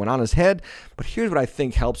was, what went on in his head. But here's what I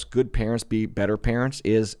think helps good parents be better parents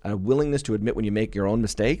is a willingness to admit when you make your own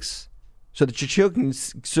mistakes. So that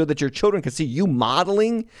your children can see you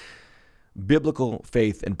modeling biblical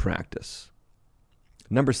faith and practice.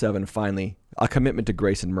 Number 7, finally, a commitment to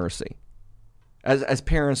grace and mercy. As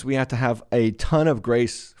parents, we have to have a ton of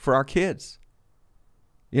grace for our kids.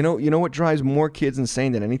 You know what drives more kids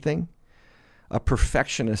insane than anything? A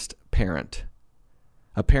perfectionist parent.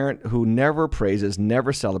 A parent who never praises,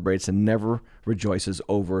 never celebrates, and never rejoices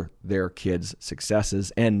over their kids'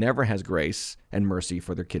 successes and never has grace and mercy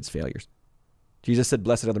for their kids' failures. Jesus said,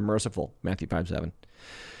 blessed are the merciful, Matthew 5:7.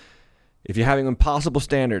 If you're having impossible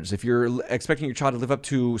standards, if you're expecting your child to live up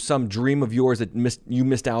to some dream of yours that you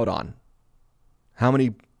missed out on, how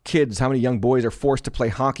many young boys are forced to play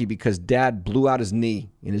hockey because dad blew out his knee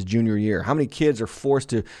in his junior year? How many kids are forced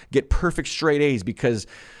to get perfect straight A's because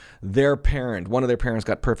one of their parents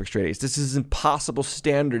got perfect straight A's? This is impossible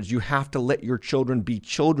standards. You have to let your children be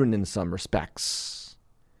children in some respects.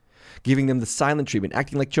 Giving them the silent treatment,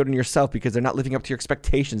 acting like children yourself because they're not living up to your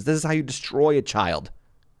expectations. This is how you destroy a child.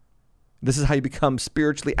 This is how you become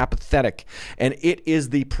spiritually apathetic. And it is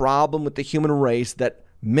the problem with the human race that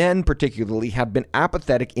men particularly have been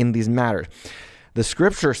apathetic in these matters. The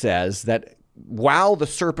scripture says that while the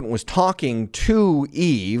serpent was talking to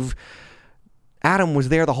Eve, Adam was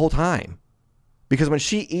there the whole time. Because when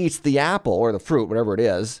she eats the apple or the fruit, whatever it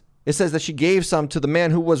is, it says that she gave some to the man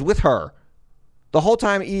who was with her. The whole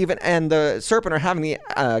time Eve and the serpent are having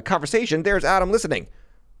the conversation, there's Adam listening.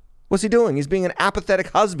 What's he doing? He's being an apathetic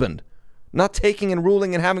husband, not taking and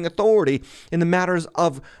ruling and having authority in the matters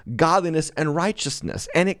of godliness and righteousness.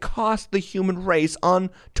 And it cost the human race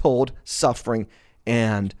untold suffering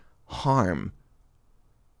and harm.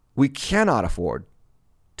 We cannot afford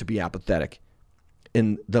to be apathetic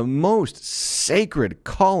in the most sacred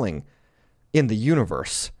calling in the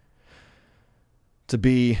universe, to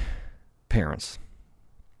be parents.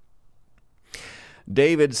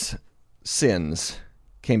 David's sins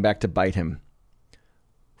came back to bite him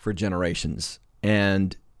for generations.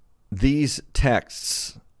 And these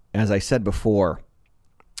texts, as I said before,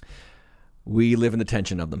 we live in the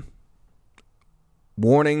tension of them.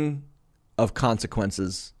 Warning of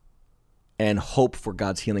consequences and hope for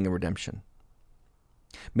God's healing and redemption.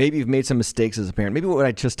 Maybe you've made some mistakes as a parent. Maybe what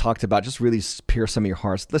I just talked about just really pierced some of your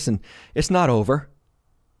hearts. Listen, it's not over.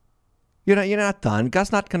 You're not done.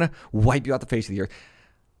 God's not going to wipe you off the face of the earth.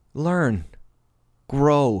 Learn,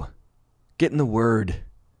 grow, get in the Word,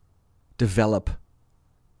 develop,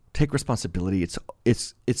 take responsibility.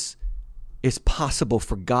 It's possible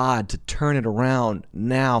for God to turn it around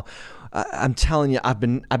now. I'm telling you, I've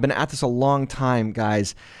been at this a long time,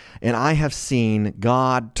 guys, and I have seen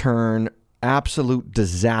God turn absolute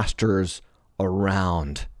disasters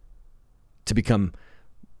around. to become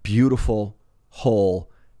beautiful, whole,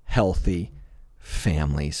 healthy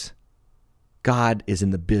families. God is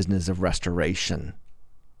in the business of restoration.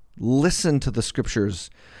 Listen to the scriptures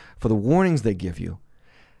for the warnings they give you,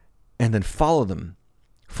 and then follow them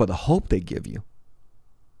for the hope they give you.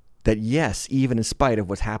 That yes, even in spite of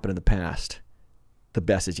what's happened in the past, the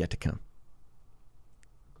best is yet to come.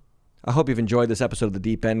 I hope you've enjoyed this episode of The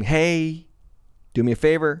Deep End. Hey, do me a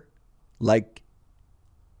favor,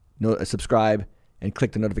 subscribe, and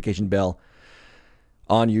click the notification bell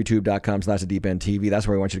on youtube.com/thedeependtv. That's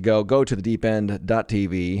where I want you to go. Go to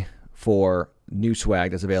thedeepend.tv for new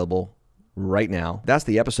swag that's available right now. That's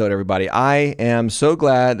the episode, everybody. I am so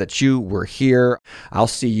glad that you were here. I'll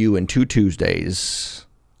see you in 2 Tuesdays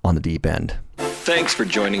on The Deep End. Thanks for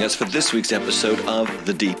joining us for this week's episode of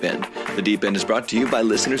The Deep End. The Deep End is brought to you by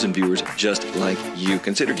listeners and viewers just like you.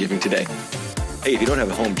 Consider giving today. Hey, if you don't have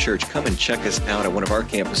a home church, come and check us out at one of our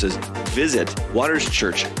campuses. Visit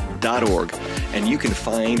waterschurch.org, and you can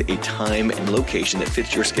find a time and location that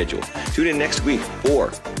fits your schedule. Tune in next week for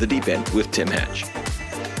The Deep End with Tim Hatch.